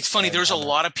 It's funny. There's a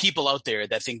lot of people out there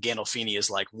that think Gandolfini is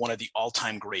like one of the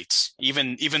all-time greats,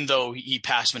 even though he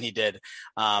passed when he did.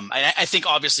 I think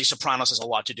obviously Sopranos has a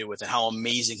lot to do with it, how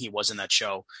amazing he was in that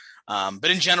show. But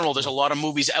in general, there's a lot of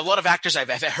movies, a lot of actors I've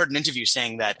heard in interviews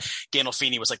saying that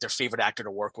Gandolfini was like their favorite actor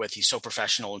to work with. He's so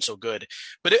professional and so good.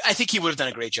 But I think he would have done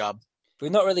a great job.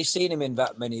 We've not really seen him in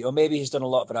that many, or maybe he's done a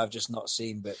lot, but I've just not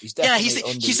seen. But he's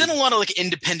definitely he's done a lot of like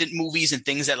independent movies and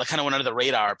things that like kind of went under the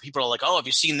radar. People are like, "Oh, have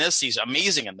you seen this? He's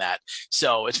amazing in that."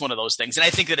 So it's one of those things. And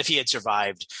I think that if he had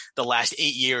survived the last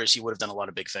 8 years, he would have done a lot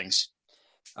of big things.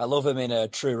 I love him in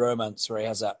True Romance, where he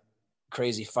has that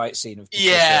crazy fight scene of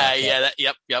yep.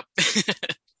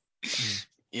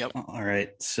 Yep. All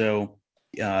right, so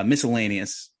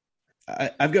miscellaneous.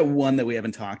 I've got one that we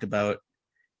haven't talked about.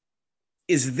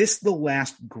 Is this the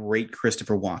last great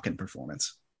Christopher Walken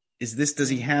performance? Does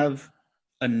he have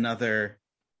another?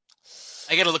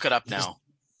 I got to look it up now.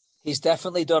 He's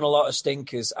definitely done a lot of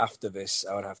stinkers after this,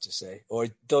 I would have to say, or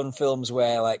done films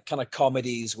where like kind of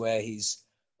comedies where he's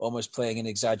almost playing an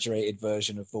exaggerated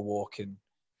version of the Walken.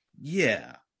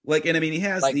 Yeah, like, and I mean, he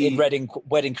has like in Wedding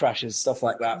Crashers, stuff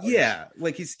like that. Yeah,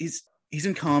 like he's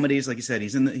in comedies, like you said.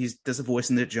 He does a voice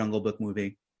in the Jungle Book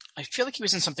movie. I feel like he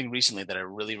was in something recently that I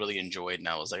really, really enjoyed, and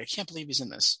I was like, I can't believe he's in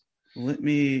this. Let's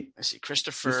see,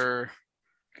 Christopher.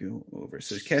 Go over.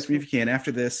 So Catch Me If You Can.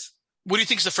 After this, what do you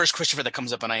think is the first Christopher that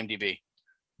comes up on IMDb?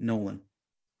 Nolan.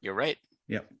 You're right.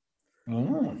 Yep.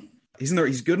 Oh.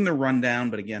 He's good in The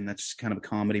Rundown, but again, that's kind of a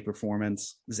comedy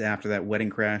performance. This is after that, Wedding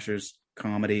Crashers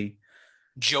comedy.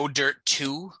 Joe Dirt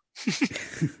 2.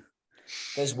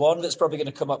 There's one that's probably going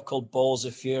to come up called Balls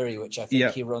of Fury, which I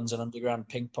think he runs an underground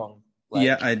ping pong.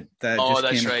 That's right.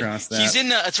 Across that. He's in.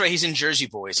 That's right. He's in Jersey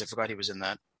Boys. I forgot he was in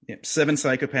that. Yep. 7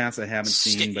 Psychopaths. I haven't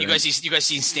seen. You guys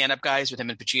seen Stand Up Guys with him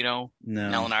and Pacino? No.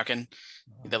 And Alan Arkin.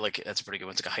 That's a pretty good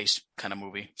one. It's like a heist kind of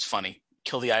movie. It's funny.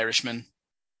 Kill the Irishman.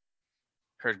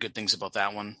 Heard good things about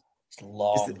that one. It's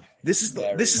long. This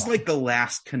is like the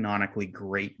last canonically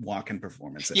great Walken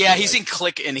performance. Yeah, he's in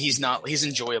Click, and he's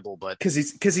enjoyable, but because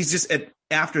he's just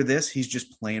after this he's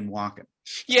just playing Walken.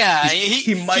 Yeah,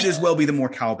 he might as well be the more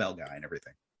cowbell guy and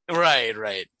everything. Right.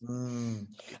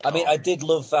 I mean, I did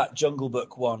love that Jungle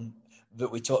Book one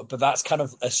that we talked, but that's kind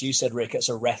of, as you said, Rick, it's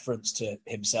a reference to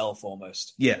himself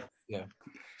almost. Yeah.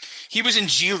 He was in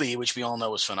Geely, which we all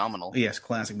know was phenomenal. Yes,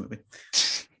 classic movie.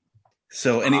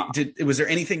 So, was there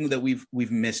anything that we've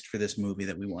missed for this movie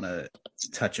that we want to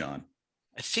touch on?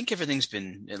 I think everything's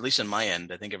been, at least on my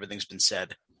end, everything's been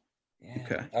said. Yeah.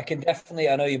 Okay. I can definitely,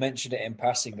 I know you mentioned it in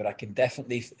passing, but I can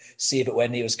definitely see that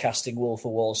when he was casting Wolf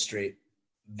of Wall Street,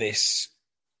 this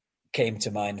came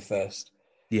to mind first.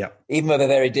 Yeah. Even though they're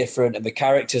very different and the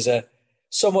characters are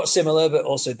somewhat similar, but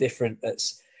also different.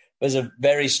 There's a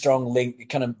very strong link.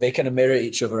 They kind of mirror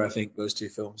each other, I think, those two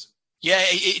films. Yeah,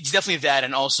 it's definitely that,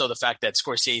 and also the fact that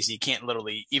Scorsese can't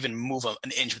literally even move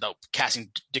an inch without casting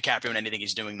DiCaprio in anything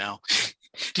he's doing now.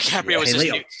 DiCaprio is his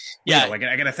Leo. new. Yeah, Leo,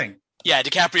 I got a thing. Yeah,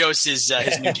 DiCaprio is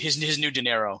his new De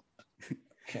Niro.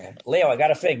 Okay. Leo, I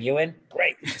got a thing. You in?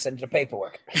 Great. Send you the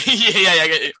paperwork.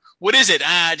 yeah. What is it?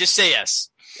 Just say yes.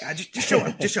 Just show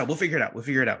up. Just show up. We'll figure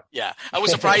it out. Yeah, I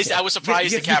was surprised.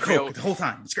 DiCaprio the whole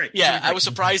time. It's great. Yeah, I was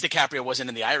surprised DiCaprio wasn't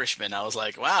in The Irishman. I was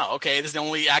like, wow, okay, this is the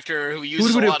only actor who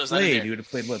uses a lot of played? He would have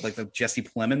played what, like the Jesse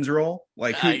Plemons role,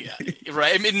 like right?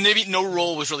 I mean, maybe no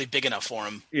role was really big enough for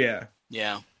him. Yeah.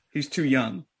 He's too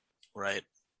young. Right.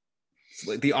 It's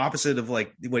like the opposite of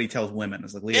like what he tells women.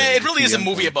 It's like, yeah, it really is a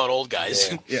movie about old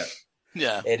guys.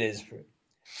 Yeah. It is.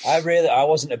 I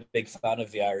wasn't a big fan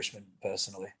of The Irishman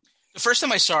personally. The first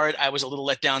time I saw it, I was a little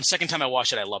let down. Second time I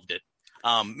watched it, I loved it.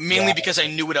 Mainly because I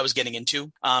knew what I was getting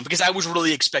into. Because I was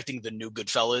really expecting the new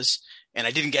Goodfellas, and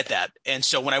I didn't get that. And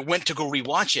so when I went to go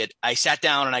rewatch it, I sat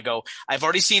down and I go, I've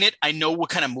already seen it. I know what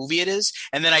kind of movie it is.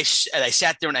 And then I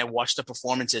sat there and I watched the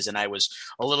performances, and I was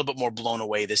a little bit more blown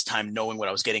away this time, knowing what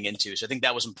I was getting into. So I think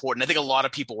that was important. I think a lot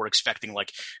of people were expecting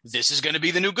like, this is going to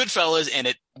be the new Goodfellas, and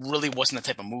it really wasn't the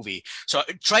type of movie. So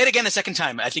try it again a second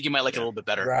time. I think you might like it a little bit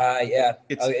better. Right. Yeah.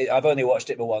 I've only watched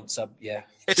it but once.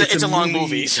 It's a long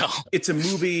movie. So it's a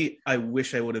movie I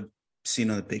wish I would have seen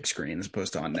on the big screen as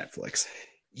opposed to on Netflix.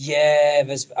 Yeah,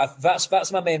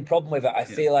 that's my main problem with it. I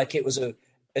feel like it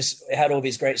had all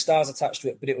these great stars attached to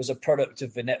it, but it was a product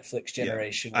of the Netflix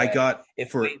generation. I got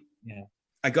for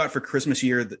Christmas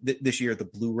this year the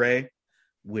Blu-ray,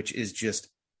 which is just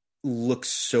looks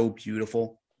so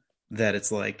beautiful that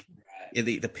it's like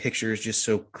the picture is just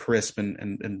so crisp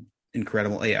and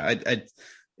incredible. Yeah,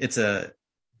 it's a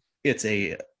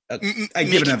I'd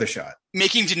give it another shot.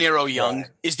 Making De Niro young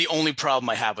is the only problem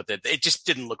I have with it. It just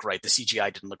didn't look right. The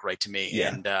CGI didn't look right to me.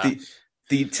 Yeah. And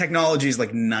the technology is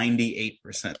like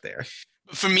 98% there.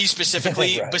 For me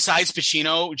specifically, besides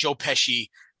Pacino, Joe Pesci,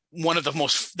 one of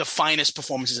the finest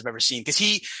performances I've ever seen, because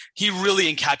he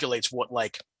really encapsulates what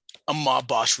like a mob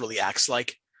boss really acts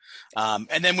like.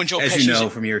 And then when Joe Pesci, as you know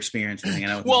from your experience,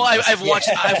 well, I've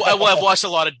watched a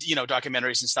lot of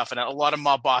documentaries and stuff, and a lot of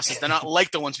mob bosses, they're not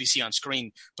like the ones we see on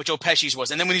screen, but Joe Pesci's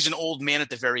was. And then when he's an old man at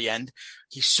the very end,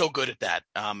 he's so good at that.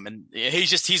 And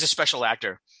he's a special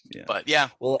actor. Yeah. But yeah.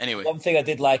 Well, anyway, one thing I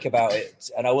did like about it,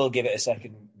 and I will give it a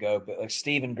second go, but like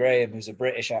Stephen Graham, who's a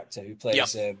British actor who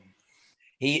plays.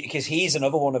 Because he's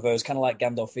another one of those kind of like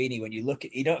Gandolfini. When you look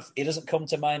at, he doesn't come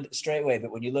to mind straight away, but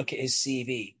when you look at his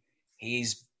CV,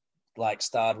 he's like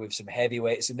starred with some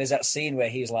heavyweights, and there's that scene where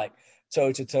he's like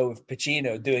toe to toe with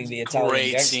Pacino doing the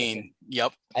Italian gangster scene thing.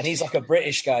 Yep. And he's like a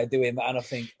British guy doing that, and I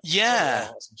think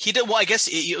he did. Well, I guess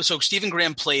so. Stephen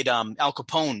Graham played Al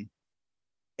Capone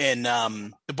in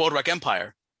the Boardwalk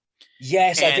Empire.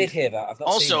 Yes, and I did hear that. I've not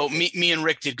also, seen it. me and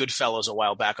Rick did Goodfellas a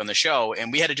while back on the show,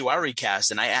 and we had to do our recast,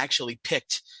 and I actually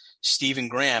picked Stephen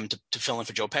Graham to fill in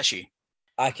for Joe Pesci.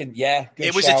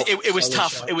 It was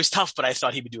tough. Shout. It was tough, but I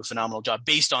thought he would do a phenomenal job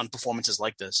based on performances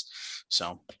like this.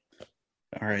 So,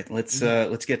 all right, let's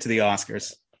get to the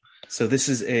Oscars. So this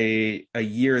is a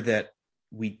year that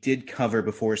we did cover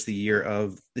before. It's the year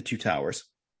of the Two Towers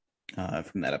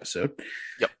from that episode.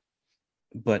 Yep.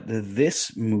 But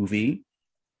this movie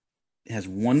has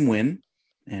one win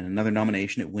and another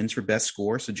nomination. It wins for Best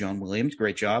Score. So John Williams,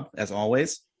 great job as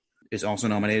always. Is also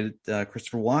nominated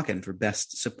Christopher Walken for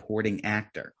Best Supporting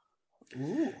Actor.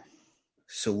 Ooh.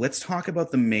 So let's talk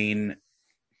about the main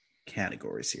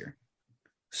categories here.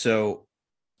 So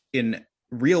in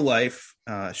real life,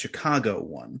 Chicago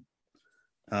won.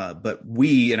 But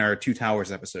we, in our Two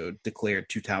Towers episode, declared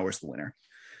Two Towers the winner.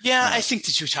 Yeah, I think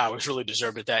the Two Towers really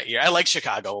deserved it that year. I like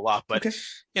Chicago a lot, but,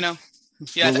 well,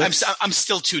 I'm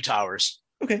still Two Towers.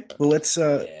 Okay, well, let's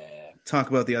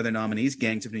talk about the other nominees.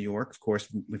 Gangs of New York, of course,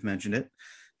 we've mentioned it.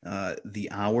 The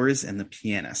Hours and The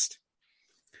Pianist.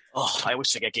 Oh, I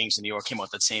wish Gangs of New York came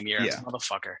out that same year. Yeah.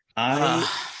 Motherfucker. I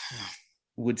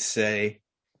would say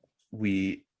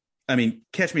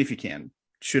Catch Me If You Can.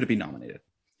 Should it be nominated?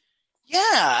 Yeah,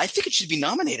 I think it should be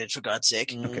nominated, for God's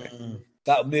sake. Okay.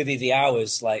 That movie, The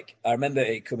Hours, like, I remember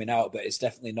it coming out, but it's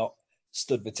definitely not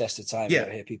stood the test of time. Yeah.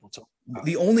 I hear people talk about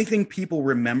the only thing people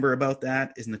remember about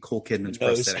that is Nicole Kidman's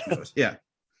prosthetic nose. Yeah.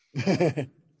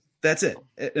 That's it.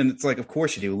 And it's like, of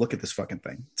course you do. Look at this fucking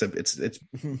thing. It's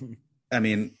I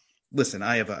mean, listen,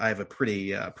 I have a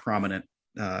pretty prominent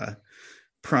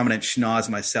schnoz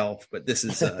myself, but this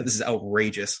is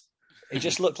outrageous. It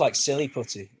just looked like silly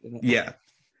putty. Yeah.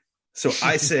 So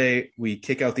I say we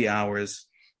kick out The Hours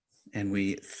and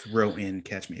we throw in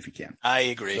Catch Me If You Can. I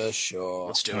agree. For sure.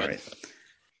 Let's do it. Right.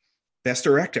 Best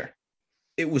Director.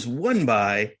 It was won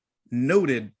by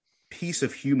noted piece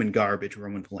of human garbage,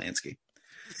 Roman Polanski,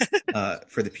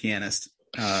 for The Pianist.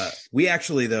 We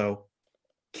actually, though,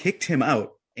 kicked him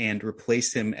out and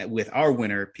replaced him with our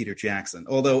winner, Peter Jackson.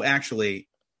 Although, actually,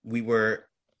 we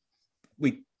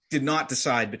did not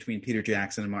decide between Peter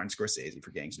Jackson and Martin Scorsese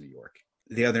for Gangs of New York.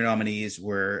 The other nominees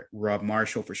were Rob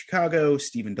Marshall for Chicago,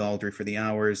 Stephen Daldry for The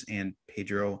Hours, and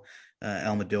Pedro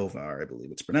Almodovar, I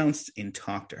believe it's pronounced, in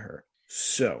Talk to Her.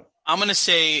 So I'm going to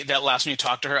say that last one, you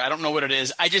Talk to Her. I don't know what it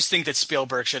is. I just think that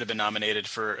Spielberg should have been nominated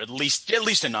for at least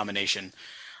a nomination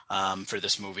for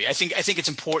this movie. I think it's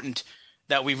important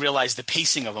that we realize the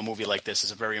pacing of a movie like this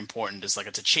is very important. It's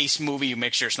a chase movie. You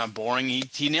make sure it's not boring.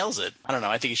 He nails it. I don't know.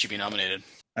 I think he should be nominated.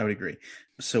 I would agree.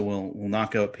 So we'll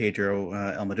knock out Pedro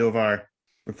Almodovar,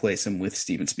 replace him with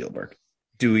Steven Spielberg.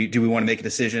 Do we want to make a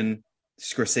decision?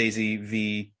 Scorsese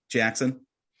v. Jackson?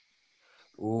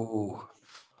 Ooh.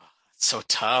 So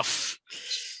tough.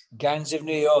 Gangs of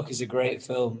New York is a great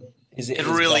film. It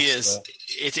really is.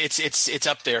 It's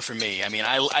up there for me. I mean,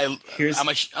 I'm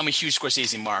a huge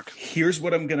Scorsese mark. Here's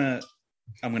what I'm gonna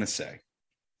say.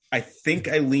 I think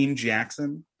I lean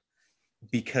Jackson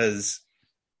because,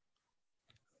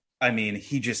 I mean,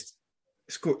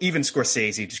 even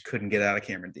Scorsese just couldn't get out of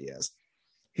Cameron Diaz.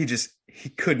 He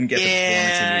couldn't get the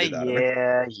performance he needed out of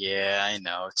her. Yeah, I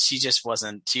know. She just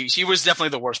wasn't. She was definitely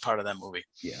the worst part of that movie.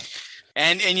 Yeah.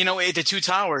 And the Two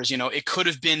Towers, it could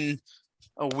have been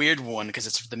a weird one because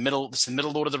it's the middle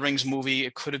Lord of the Rings movie.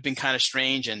 It could have been kind of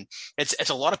strange, and it's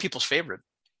a lot of people's favorite.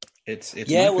 It's my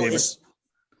favorite. It's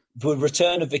the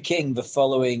Return of the King the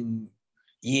following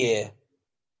year.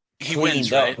 He wins,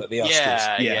 right? At the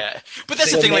Oscars. Yeah. But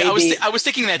that's the thing. Like, I was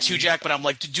thinking that too, Jack. But I'm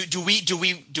like, do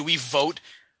we vote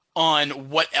on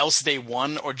what else they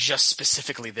won or just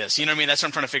specifically this. You know what I mean? That's what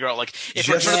I'm trying to figure out. Like, if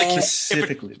Just Return of the King,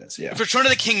 specifically this, yeah. if Return of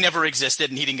the King never existed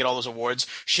and he didn't get all those awards,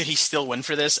 should he still win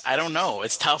for this? I don't know.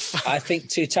 It's tough. I think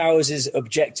Two Towers is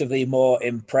objectively more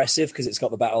impressive because it's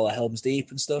got the Battle of Helm's Deep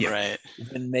and stuff. Yeah. Right.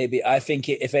 And maybe I think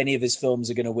if any of his films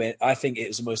are going to win, I think it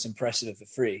was the most impressive of the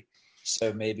three.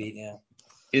 So maybe,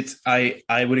 yeah.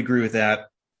 I would agree with that.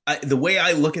 The way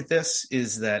I look at this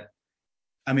is that,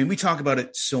 I mean, we talk about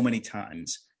it so many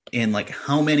times, and like,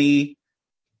 how many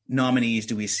nominees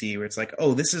do we see where it's like,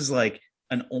 oh, this is like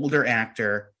an older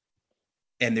actor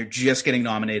and they're just getting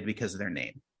nominated because of their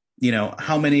name. You know,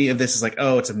 how many of this is like,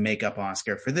 oh, it's a makeup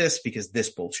Oscar for this because this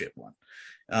bullshit won,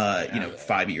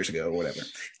 5 years ago or whatever.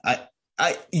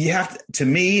 You have to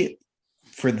me,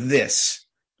 for this,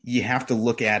 you have to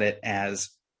look at it as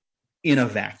in a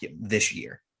vacuum this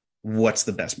year. What's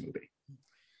the best movie?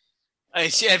 I'm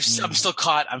still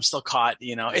caught.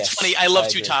 You know, it's funny. I love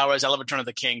Two Towers. I love Return of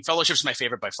the King. Fellowship's my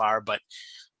favorite by far, but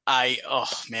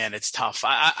it's tough.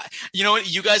 You know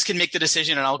what? You guys can make the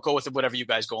decision, and I'll go with whatever you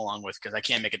guys go along with because I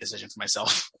can't make a decision for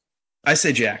myself. I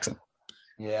say Jackson.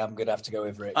 Yeah, I'm gonna have to go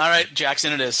with Rick. All right,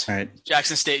 Jackson, it is. All right,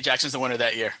 Jackson State. Jackson's the winner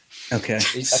that year. Okay,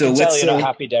 so let's you're not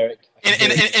happy, Derek.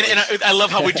 And I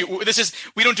love how we do.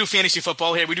 We don't do fantasy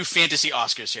football here. We do fantasy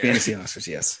Oscars here. Fantasy Oscars,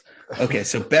 yes. Okay,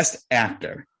 so best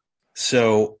actor.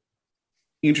 So,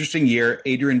 interesting year.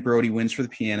 Adrian Brody wins for The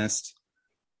Pianist.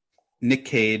 Nick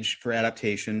Cage for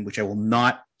adaptation, which I will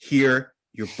not hear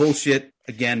your bullshit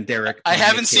again, Derek. I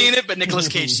haven't seen it, but Nicolas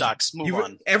Cage sucks. Move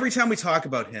on. Every time we talk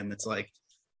about him, it's like,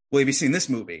 well, have you seen this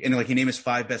movie? And like, he named his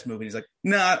 5 best movies. He's like,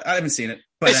 nah, I haven't seen it.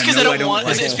 But it's because I don't want.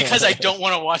 It's because I don't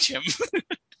want to watch him.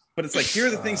 But it's like, here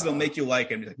are the things that'll make you like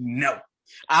him. He's like, no.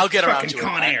 I'll get around to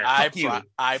Con it. Air.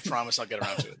 I promise I'll get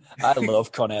around to it. I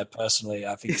love Con Air personally.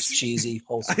 I think it's cheesy,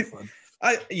 wholesome fun.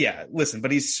 Listen,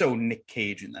 but he's so Nick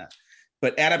Cage in that.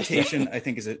 But adaptation, I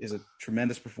think, is a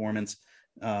tremendous performance.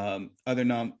 So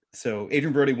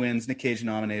Adrian Brody wins. Nick Cage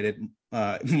nominated.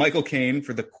 Michael Caine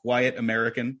for The Quiet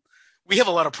American. We have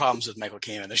a lot of problems with Michael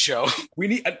Caine in the show. We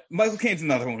need Michael Caine's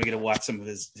another one. We get to watch some of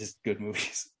his good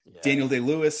movies. Yeah. Daniel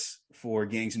Day-Lewis for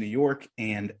Gangs of New York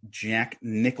and Jack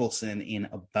Nicholson in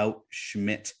About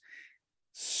Schmidt.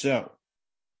 So,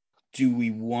 do we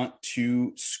want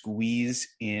to squeeze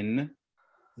in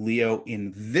Leo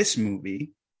in this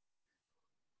movie,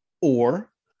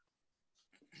 or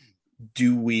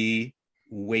do we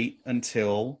wait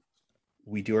until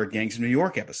we do our Gangs of New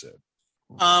York episode?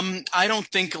 I don't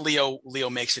think Leo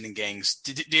makes it in Gangs.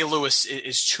 Day-Lewis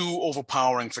is too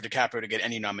overpowering for DiCaprio to get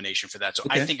any nomination for that. So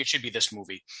okay. I think it should be this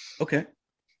movie. Okay.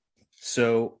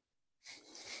 So,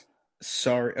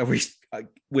 sorry, are we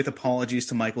with apologies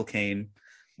to Michael Caine?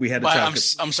 We had to talk.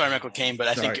 I'm sorry, Michael Caine, but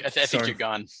I think you're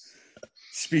gone.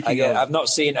 Speaking of, I've not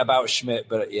seen About Schmidt,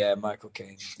 but yeah, Michael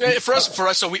Caine. For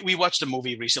us, so we watched a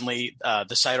movie recently,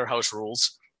 The Cider House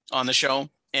Rules, on the show.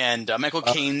 And Michael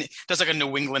Caine does like a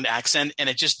New England accent, and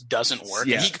it just doesn't work.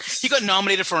 Yeah. And he got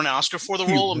nominated for an Oscar for the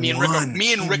role. Me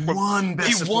and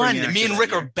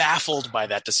Rick are baffled by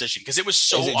that decision because it was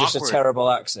so awkward. Is it just a terrible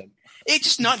accent? It's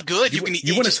just not good.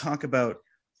 You want to talk about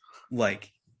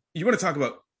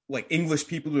English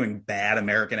people doing bad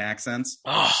American accents?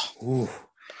 Oh. Ooh.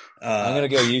 I'm gonna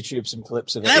go YouTube some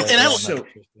clips of it.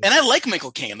 And I like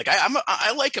Michael Caine. Like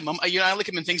I like him. I like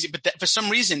him in things. But for some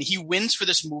reason, he wins for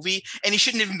this movie, and he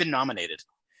shouldn't have even been nominated.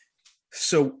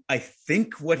 So I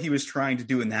think what he was trying to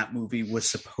do in that movie was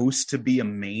supposed to be a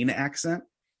Maine accent.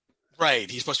 Right.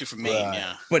 He's supposed to be from Maine.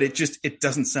 Yeah. But it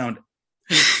doesn't sound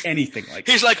anything like.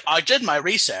 He's like, I did my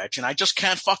research, and I just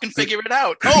can't fucking figure it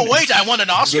out. Oh wait, I won an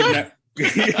Oscar.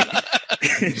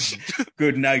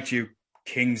 Good night, you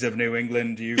kings of New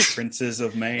England, you princes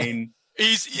of Maine.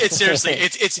 Seriously,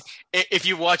 it's if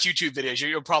you watch YouTube videos,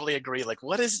 you'll probably agree. Like,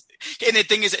 what is? And the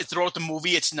thing is, throughout the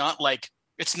movie, it's not like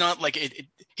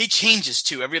he changes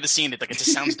too. Every other scene, it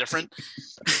just sounds different.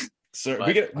 So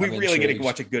we really get to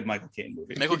watch a good Michael Caine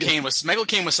movie. Michael Caine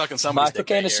was sucking somebody's Michael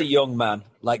Caine is a young man,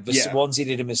 like the ones he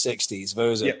did in his 60s.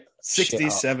 Those are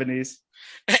 60s, 70s.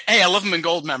 Hey, I love him in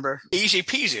Goldmember. Easy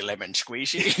peasy lemon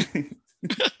squeezy.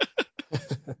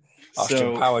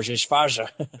 Austin Powers is Farza.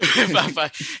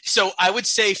 So I would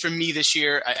say for me this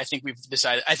year, I think we've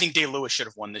decided. I think Day-Lewis should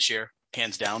have won this year,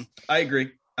 hands down. I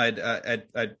agree.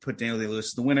 I'd put Daniel Day-Lewis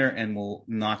as the winner, and we'll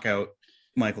knock out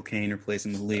Michael Caine, replace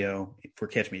him with Leo for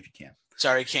Catch Me If You Can.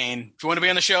 Sorry, Caine. If you want to be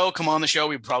on the show, come on the show.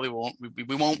 We probably won't.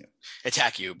 We won't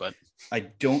attack you, but I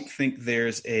don't think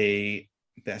there's a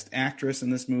best actress in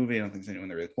this movie. I don't think there's anyone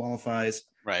that really qualifies.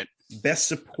 Right. Best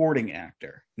supporting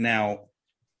actor. Now,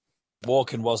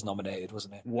 Walken was nominated,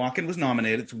 wasn't it? Walken was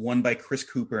nominated. It's won by Chris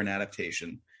Cooper in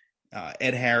adaptation.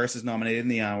 Ed Harris is nominated in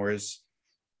The Hours.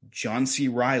 John C.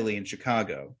 Reilly in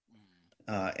Chicago.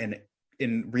 And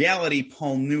in reality,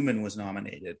 Paul Newman was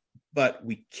nominated, but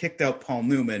we kicked out Paul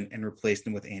Newman and replaced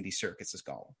him with Andy Serkis as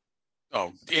Gollum.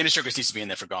 Oh, Andy Serkis needs to be in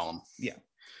there for Gollum. Yeah.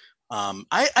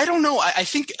 I don't know. I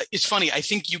think it's funny. I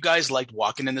think you guys liked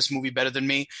Walken in this movie better than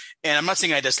me. And I'm not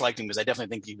saying I disliked him because I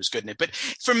definitely think he was good in it. But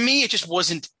for me, it just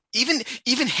wasn't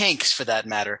even Hanks for that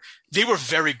matter. They were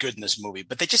very good in this movie,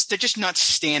 but they're just not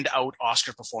stand out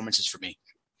Oscar performances for me.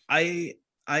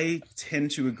 I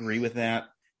tend to agree with that,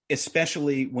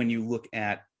 especially when you look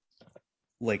at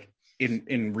like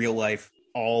in real life,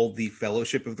 all the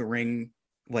Fellowship of the Ring,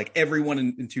 like everyone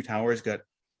in Two Towers got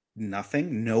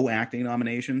no acting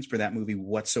nominations for that movie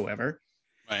whatsoever.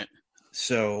 Right.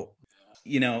 So,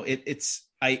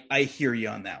 I hear you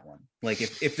on that one. Like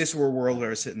if this were a world where I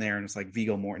was sitting there and it's like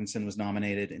Viggo Mortensen was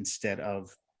nominated instead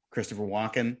of Christopher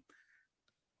Walken.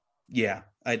 Yeah,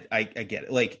 I get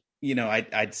it. Like,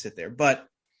 I'd sit there, but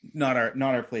not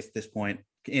our place at this point.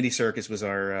 Andy Serkis was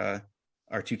our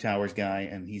Two Towers guy,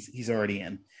 and he's already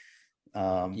in. Yeah,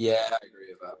 I agree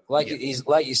with that. He's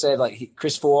like you said,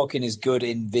 Christopher Walken is good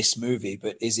in this movie,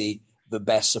 but is he the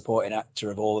best supporting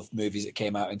actor of all of the movies that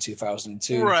came out in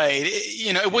 2002? Right.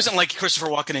 It wasn't like Christopher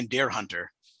Walken in Deer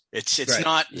Hunter. It's right.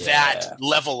 Not that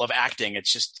level of acting.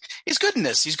 It's just he's good in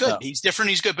this. He's good. No. He's different.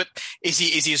 He's good. But is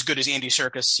he as good as Andy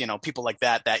Serkis? People like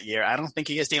that year. I don't think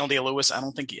he is. Daniel Day-Lewis. I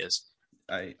don't think he is.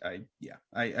 I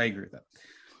agree with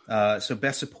that. So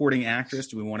best supporting actress.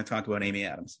 Do we want to talk about Amy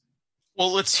Adams?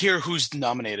 Well, let's hear who's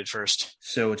nominated first.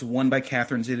 So it's won by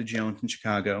Catherine Zeta-Jones in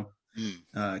Chicago.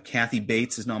 Kathy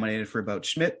Bates is nominated for About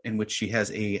Schmidt, in which she has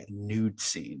a nude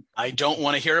scene. I don't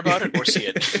want to hear about it or see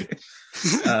it.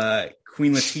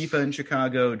 Queen Latifah in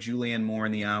Chicago, Julianne Moore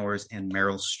in The Hours, and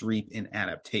Meryl Streep in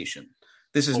Adaptation.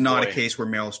 This is not a case where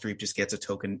Meryl Streep just gets a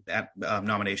token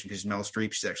nomination because Meryl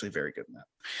Streep. She's actually very good in that.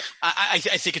 I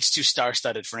think it's too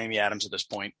star-studded for Amy Adams at this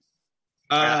point.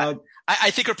 I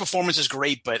think her performance is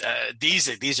great, but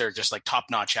these are just like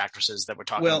top-notch actresses that we're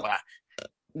talking about.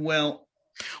 Well,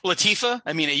 Latifah.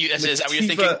 I mean, is that what you're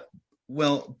thinking?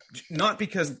 Well, not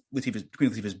because Queen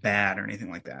Latifah is bad or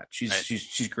anything like that.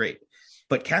 She's great,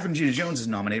 but Catherine Zeta-Jones is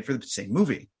nominated for the same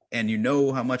movie, and you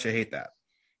know how much I hate that.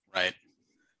 Right.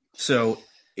 So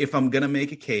if I'm gonna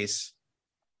make a case,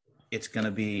 it's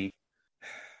gonna be.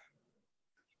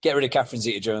 Get rid of Catherine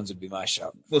Zeta-Jones would be my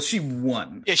shout. Well, she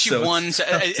won. Yeah, she won. So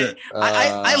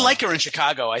I like her in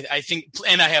Chicago. I think,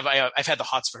 and I've had the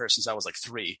hots for her since I was like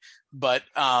 3. But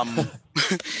I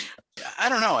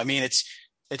don't know. I mean,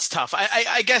 it's tough.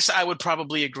 I guess I would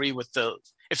probably agree with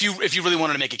if you really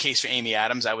wanted to make a case for Amy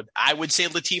Adams, I would say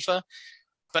Latifah.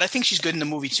 But I think she's good in the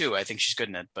movie too. I think she's good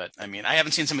in it. But I mean, I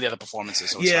haven't seen some of the other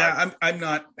performances. So I'm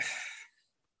not.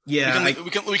 Yeah,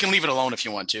 we can leave it alone if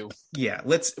you want to. Yeah,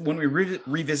 let's when we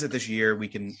revisit this year, we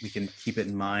can keep it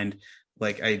in mind.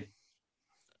 Like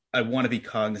I want to be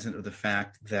cognizant of the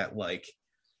fact that like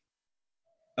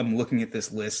I'm looking at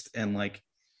this list and I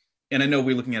know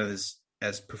we're looking at it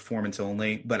as performance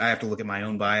only, but I have to look at my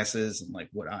own biases and like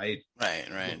what I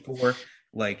look for.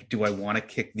 Like, do I want to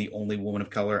kick the only woman of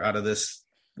color out of this?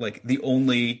 Like the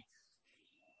only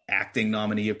acting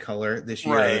nominee of color this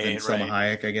year, other than Salma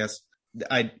Hayek, I guess.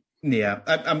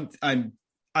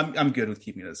 I'm good with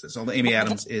keeping it as this. Although Amy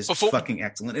Adams is fucking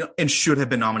excellent and should have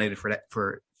been nominated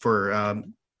for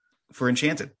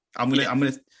Enchanted. I'm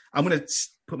gonna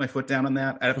put my foot down on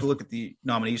that. I have to look at the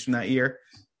nominees from that year.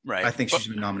 Right. I think she's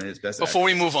been nominated as best actress. Before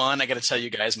we move on, I got to tell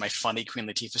you guys my funny Queen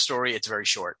Latifah story. It's very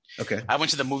short. Okay. I went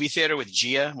to the movie theater with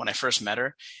Gia when I first met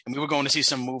her, and we were going to see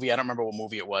some movie. I don't remember what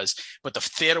movie it was, but the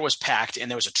theater was packed, and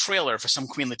there was a trailer for some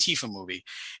Queen Latifah movie.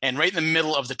 And right in the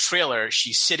middle of the trailer,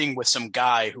 she's sitting with some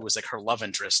guy who was like her love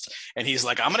interest, and he's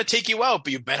like, "I'm going to take you out,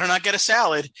 but you better not get a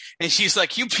salad." And she's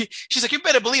like, "You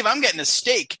better believe I'm getting a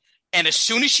steak." And as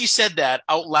soon as she said that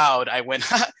out loud, I went,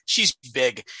 "She's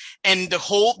big." And the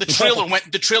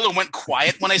trailer went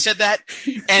quiet when I said that,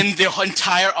 and the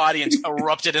entire audience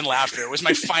erupted in laughter. It was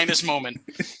my finest moment.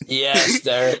 Yes,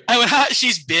 Derek. I went,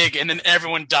 "She's big," and then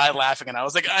everyone died laughing, and I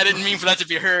was like, I didn't mean for that to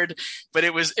be heard, but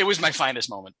it was my finest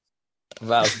moment.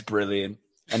 That was brilliant,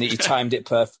 and you timed it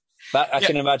perfect. I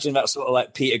can imagine that sort of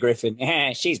like Peter Griffin.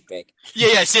 She's big.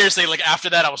 Yeah, seriously. Like after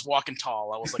that, I was walking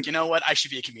tall. I was like, you know what? I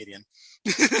should be a comedian.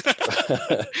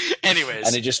 Anyways,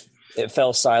 and it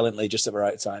fell silently just at the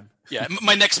right time. Yeah,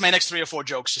 my next 3 or 4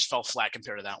 jokes just fell flat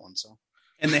compared to that one. So,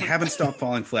 and they haven't stopped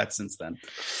falling flat since then.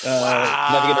 Wow.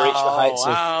 Never going to reach the heights.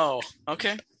 Wow.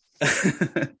 Okay.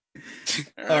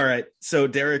 All right. So,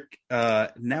 Derek,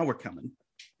 now we're coming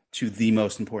to the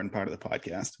most important part of the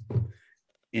podcast,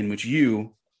 in which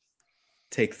you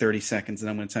take 30 seconds and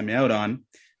I'm going to time you out on,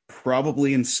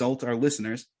 probably insult our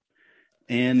listeners,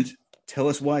 and tell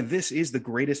us why this is the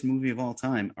greatest movie of all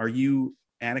time. Are you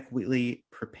adequately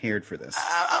prepared for this?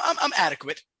 I'm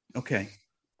adequate. Okay.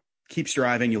 Keep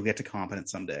striving. You'll get to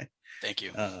competence someday. Thank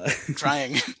you.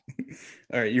 Trying.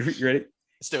 All right. You ready?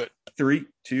 Let's do it. 3,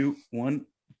 2, 1,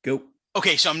 go.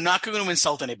 Okay, so I'm not going to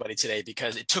insult anybody today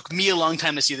because it took me a long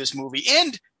time to see this movie,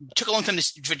 and it took a long time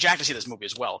for Jack to see this movie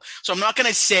as well. So I'm not going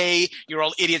to say you're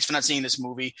all idiots for not seeing this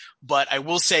movie, but I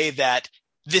will say that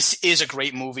this is a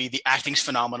great movie. The acting's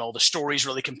phenomenal. The story's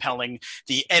really compelling.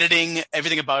 The editing,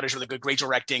 everything about it is really good. Great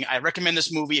directing. I recommend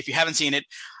this movie. If you haven't seen it,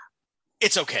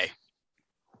 it's okay.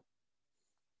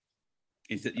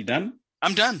 You done?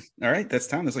 I'm done. All right, that's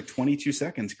time. That's like 22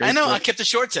 seconds. Great. I know. I kept it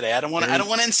short today. I don't want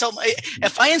to insult.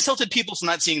 If I insulted people for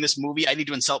not seeing this movie, I need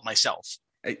to insult myself.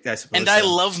 I I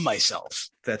love myself.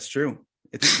 That's true.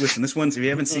 Listen, this one's, if you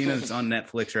haven't seen it, it's on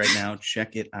Netflix right now.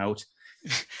 Check it out.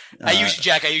 I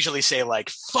usually say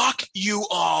like, fuck you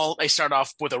all. I start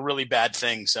off with a really bad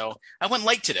thing. So I went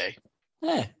light today.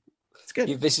 Yeah. It's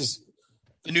good. This is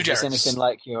the new It's anything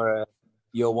like your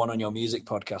one on your music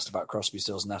podcast about Crosby,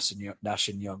 Stills, Nash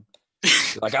and Young.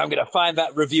 Like, I'm going to find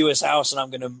that reviewer's house and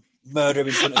I'm going to murder him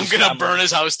in front of his family. I'm going to burn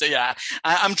his house.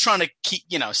 I'm trying to keep,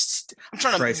 I'm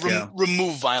trying to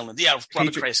remove violence. Yeah,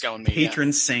 Robert Christ going me.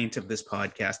 Patron saint of this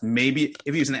podcast. Maybe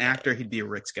if he was an actor, he'd be a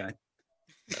Rick's guy.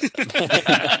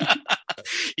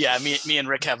 Yeah, me and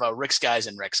Rick have Rick's guys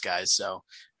and Rex guys. So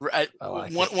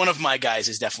one of my guys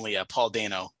is definitely Paul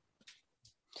Dano.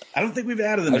 I don't think we've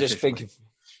added them. I just think of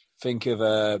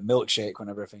Milkshake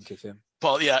whenever I think of him.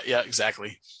 Paul, yeah,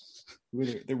 exactly.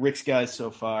 The Rick's guys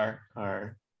so far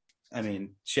are,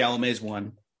 Chalamet's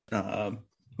one. Who am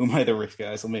I? The Rick's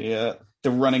guys. Let me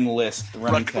the running list. The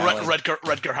running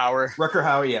Rutger Hauer. Rutger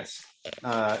Hauer, yes.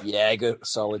 Good,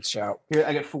 solid shout. Here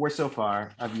I got 4 so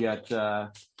far. I've got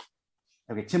Timothy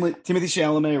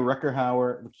Chalamet, Rutger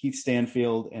Hauer, Keith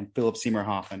Stanfield, and Philip Seymour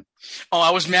Hoffman. Oh,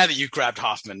 I was mad that you grabbed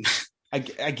Hoffman. I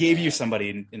gave you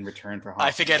somebody in return for Hoffman.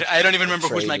 I think I don't even remember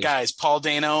who's my guys. Paul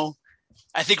Dano.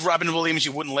 I think Robin Williams,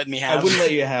 you wouldn't let me have. I wouldn't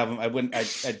let you have him. I wouldn't. I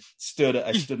stood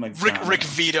my ground. Rick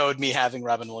vetoed me having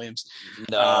Robin Williams.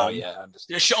 No, I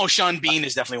understand. Sean Bean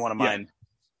is definitely one of mine.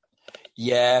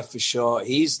 Yeah, for sure.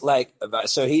 He's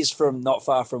he's from not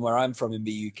far from where I'm from in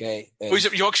the UK. He's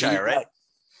at Yorkshire, right?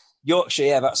 Yorkshire,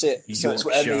 yeah, that's it. Yorkshire. So it's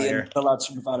where the lads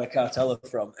from Nevada Cartel are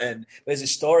from. And there's a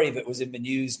story that was in the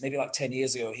news maybe like 10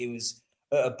 years ago. He was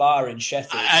at a bar in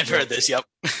Sheffield. I've heard this, yep.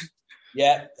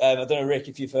 Yeah, I don't know, Rick,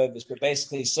 if you've heard this, but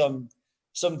basically some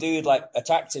dude like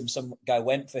attacked him. Some guy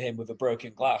went for him with a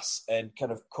broken glass and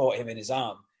kind of caught him in his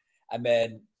arm. And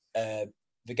then the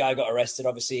guy got arrested.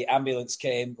 Obviously, ambulance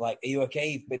came. Like, are you okay?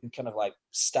 You've been kind of like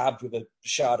stabbed with a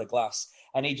shard of glass.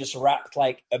 And he just wrapped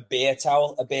like a beer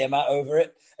mat over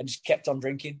it and just kept on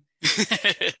drinking. Do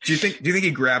you think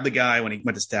he grabbed the guy when he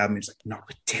went to stab him? He's like, "Not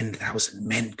with 10,000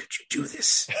 men could you do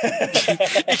this."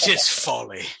 It is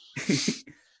folly.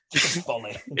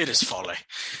 Folly. It is folly.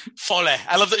 Folly.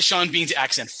 I love that Sean Bean's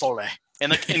accent, folly.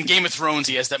 And like in Game of Thrones,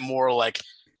 he has that more like,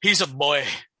 he's a boy.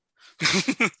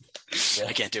 I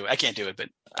can't do it, but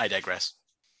I digress.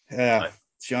 Yeah,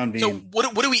 Sean Bean. So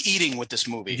what are we eating with this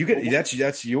movie? That's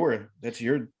your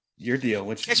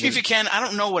deal. Ask me if you can. I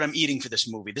don't know what I'm eating for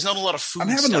this movie. There's not a lot of food in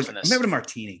this. I'm having a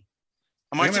martini.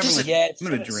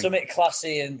 Something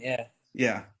classy and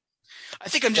yeah. I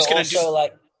think I'm just going to do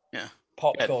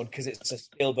popcorn because it's a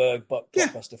Spielberg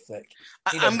blockbuster flick.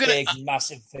 I'm gonna big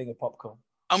massive thing of popcorn.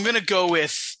 I'm gonna go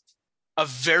with a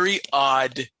very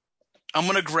odd. I'm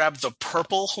gonna grab the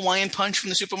purple Hawaiian punch from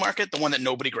the supermarket, the one that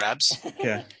nobody grabs.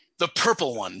 Yeah, the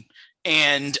purple one,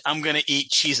 and I'm gonna eat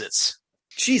Cheez-Its.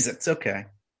 Cheez-Its, okay.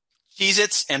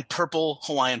 Cheez-Its and purple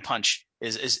Hawaiian punch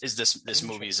is this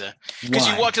movie's because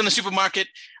you walked in the supermarket.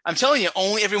 I'm telling you,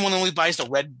 everyone only buys the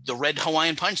red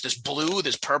Hawaiian punch. There's blue,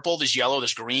 there's purple, there's yellow,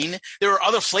 there's green. There are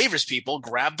other flavors. People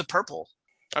grab the purple.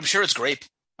 I'm sure it's grape.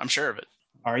 I'm sure of it.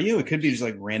 Are you? It could be just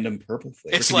like random purple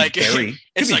flavor. It's like berry.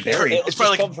 It's like berry. It's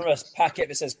probably come from a packet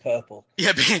that says purple.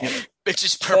 Yeah, it's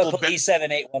just purple.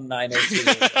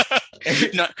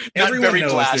 E781982. not Everyone berry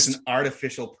knows blast. There's an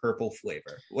artificial purple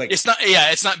flavor. Like it's not.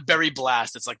 Yeah, it's not berry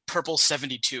blast. It's like purple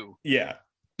 72. Yeah.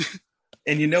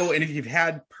 And and if you've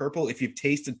had purple, if you've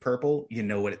tasted purple, you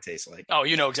know what it tastes like. Oh,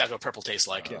 you know exactly what purple tastes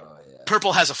like. Yeah.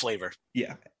 Purple has a flavor.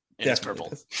 Yeah. It's purple.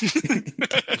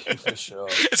 For sure.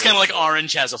 It's kind of like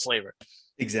orange has a flavor.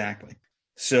 Exactly.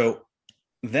 So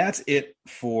that's it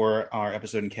for our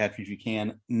episode in Catfish You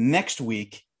Can. Next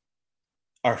week,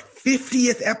 our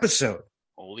 50th episode.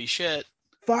 Holy shit.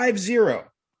 50.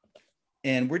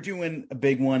 And we're doing a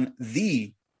big one,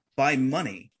 the by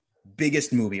money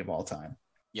biggest movie of all time.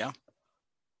 Yeah.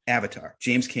 Avatar.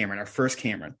 James Cameron, our first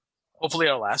Cameron. Hopefully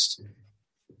our last.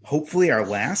 Hopefully our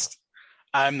last.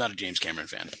 I'm not a James Cameron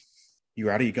fan.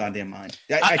 You're out of your goddamn mind.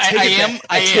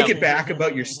 I take it back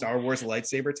about your Star Wars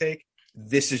lightsaber take.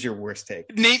 This is your worst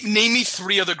take. Name me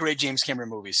 3 other great James Cameron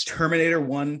movies. Terminator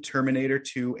 1, Terminator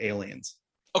 2, Aliens.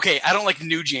 Okay, I don't like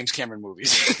new James Cameron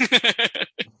movies.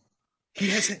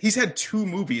 He's had 2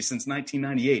 movies since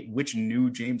 1998. Which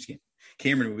new James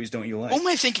Cameron movies don't you like? Who am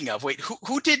I thinking of? Wait,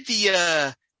 who did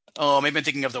the? Maybe I'm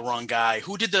thinking of the wrong guy.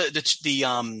 Who did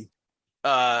the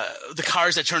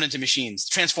cars that turn into machines?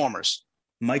 Transformers.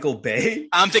 Michael Bay?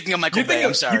 I'm thinking of Michael Bay.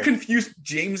 I'm sorry. You confused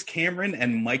James Cameron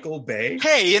and Michael Bay?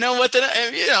 Hey, you know what?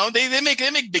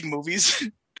 They make big movies.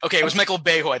 Okay, it was Michael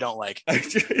Bay who I don't like.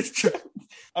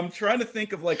 I'm trying to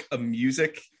think of like a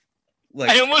music.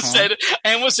 I almost said,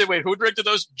 wait, who directed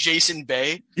those? Jason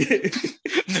Bay,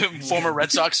 the former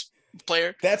Red Sox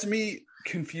player. That's me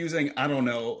confusing. I don't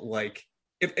know. Like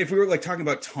if we were like talking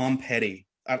about Tom Petty,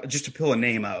 just to pull a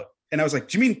name out, and I was like,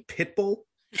 do you mean Pitbull?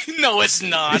 No, it's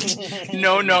not.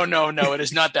 No. It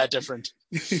is not that different.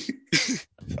 It's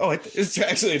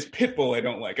Pitbull I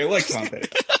don't like. I like Tom Petty.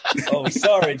 Oh,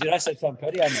 sorry. Did I say Tom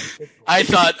Petty? I meant Pitbull. I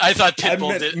thought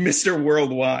Pitbull did Mr.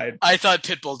 Worldwide. I thought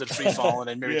Pitbull did Free Fallin'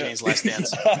 and Mary Jane's Last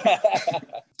Dance.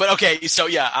 But okay, so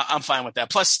yeah, I'm fine with that.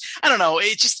 Plus, I don't know.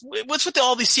 What's with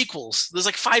all these sequels? There's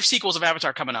like 5 sequels of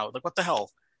Avatar coming out. Like, what the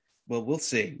hell? Well, we'll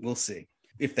see. We'll see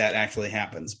if that actually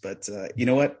happens. But you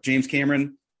know what? James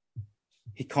Cameron,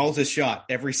 he calls his shot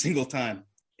every single time.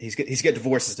 He's got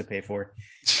divorces to pay for.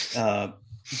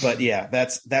 But yeah,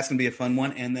 that's going to be a fun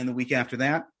one. And then the week after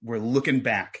that, we're looking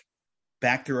back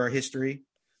through our history.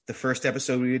 The first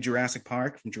episode we did Jurassic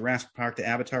Park. From Jurassic Park to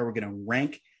Avatar, we're going to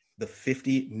rank the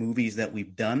 50 movies that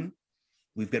we've done.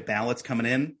 We've got ballots coming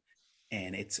in,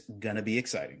 and it's going to be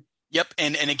exciting. Yep.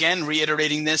 And again,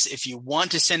 reiterating this, if you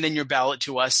want to send in your ballot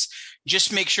to us,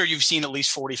 just make sure you've seen at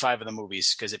least 45 of the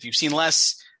movies. Because if you've seen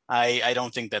less, I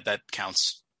don't think that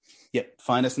counts. Yep.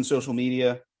 Find us on social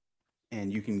media,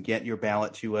 and you can get your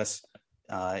ballot to us.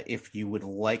 If you would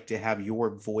like to have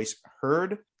your voice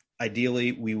heard,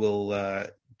 ideally, we will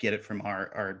get it from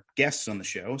our guests on the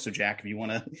show. So, Jack, if you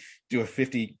want to do a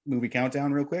 50 movie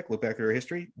countdown real quick, look back at our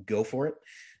history, go for it.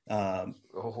 Why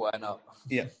not?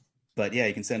 Yeah. But yeah,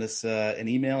 you can send us an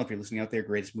email if you're listening out there,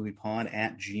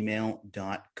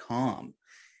 greatestmoviepod@gmail.com.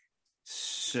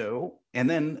 So, and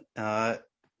then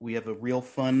we have a real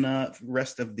fun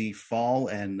rest of the fall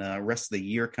and rest of the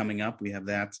year coming up. We have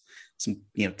some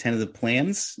tentative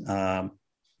plans. Some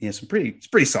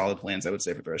pretty solid plans, I would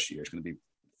say, for the rest of the year. It's going to be a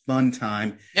fun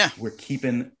time. Yeah, we're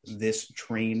keeping this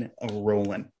train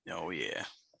rolling. Oh yeah.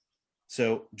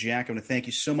 So, Jack, I'm going to thank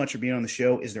you so much for being on the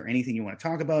show. Is there anything you want to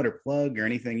talk about or plug, or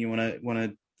anything you want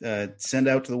to send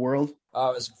out to the world?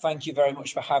 Thank you very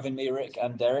much for having me, Rick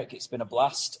and Derek. It's been a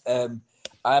blast.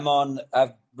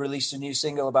 I've released a new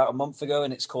single about a month ago,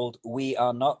 and it's called We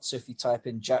Are Not. So if you type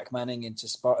in Jack Manning into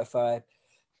Spotify,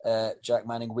 Jack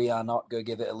Manning, We Are Not, go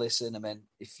give it a listen. And then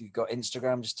if you've got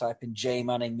Instagram, just type in J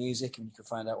Manning Music, and you can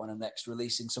find out when I'm next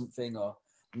releasing something or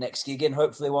next gigging.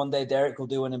 Hopefully one day Derek will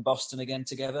do one in Boston again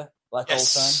together, old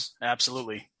times.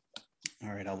 Absolutely. All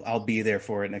right, I'll be there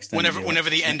for it next time. Whenever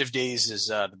the end of days is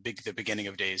the beginning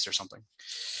of days or something.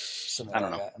 I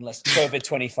don't know. That, unless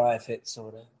COVID-25 hits or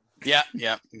whatever.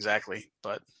 Yeah, exactly.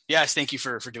 But yes, thank you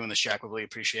for doing this, Jack. We really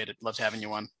appreciate it. Loved having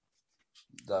you on.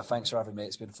 Thanks for having me.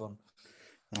 It's been fun.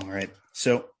 All right.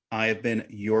 So I have been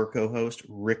your co-host,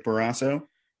 Rick Barrasso.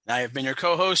 I have been your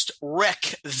co-host,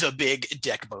 Rick the Big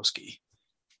Deck Boski.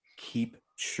 Keep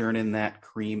churning that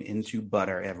cream into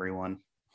butter, everyone.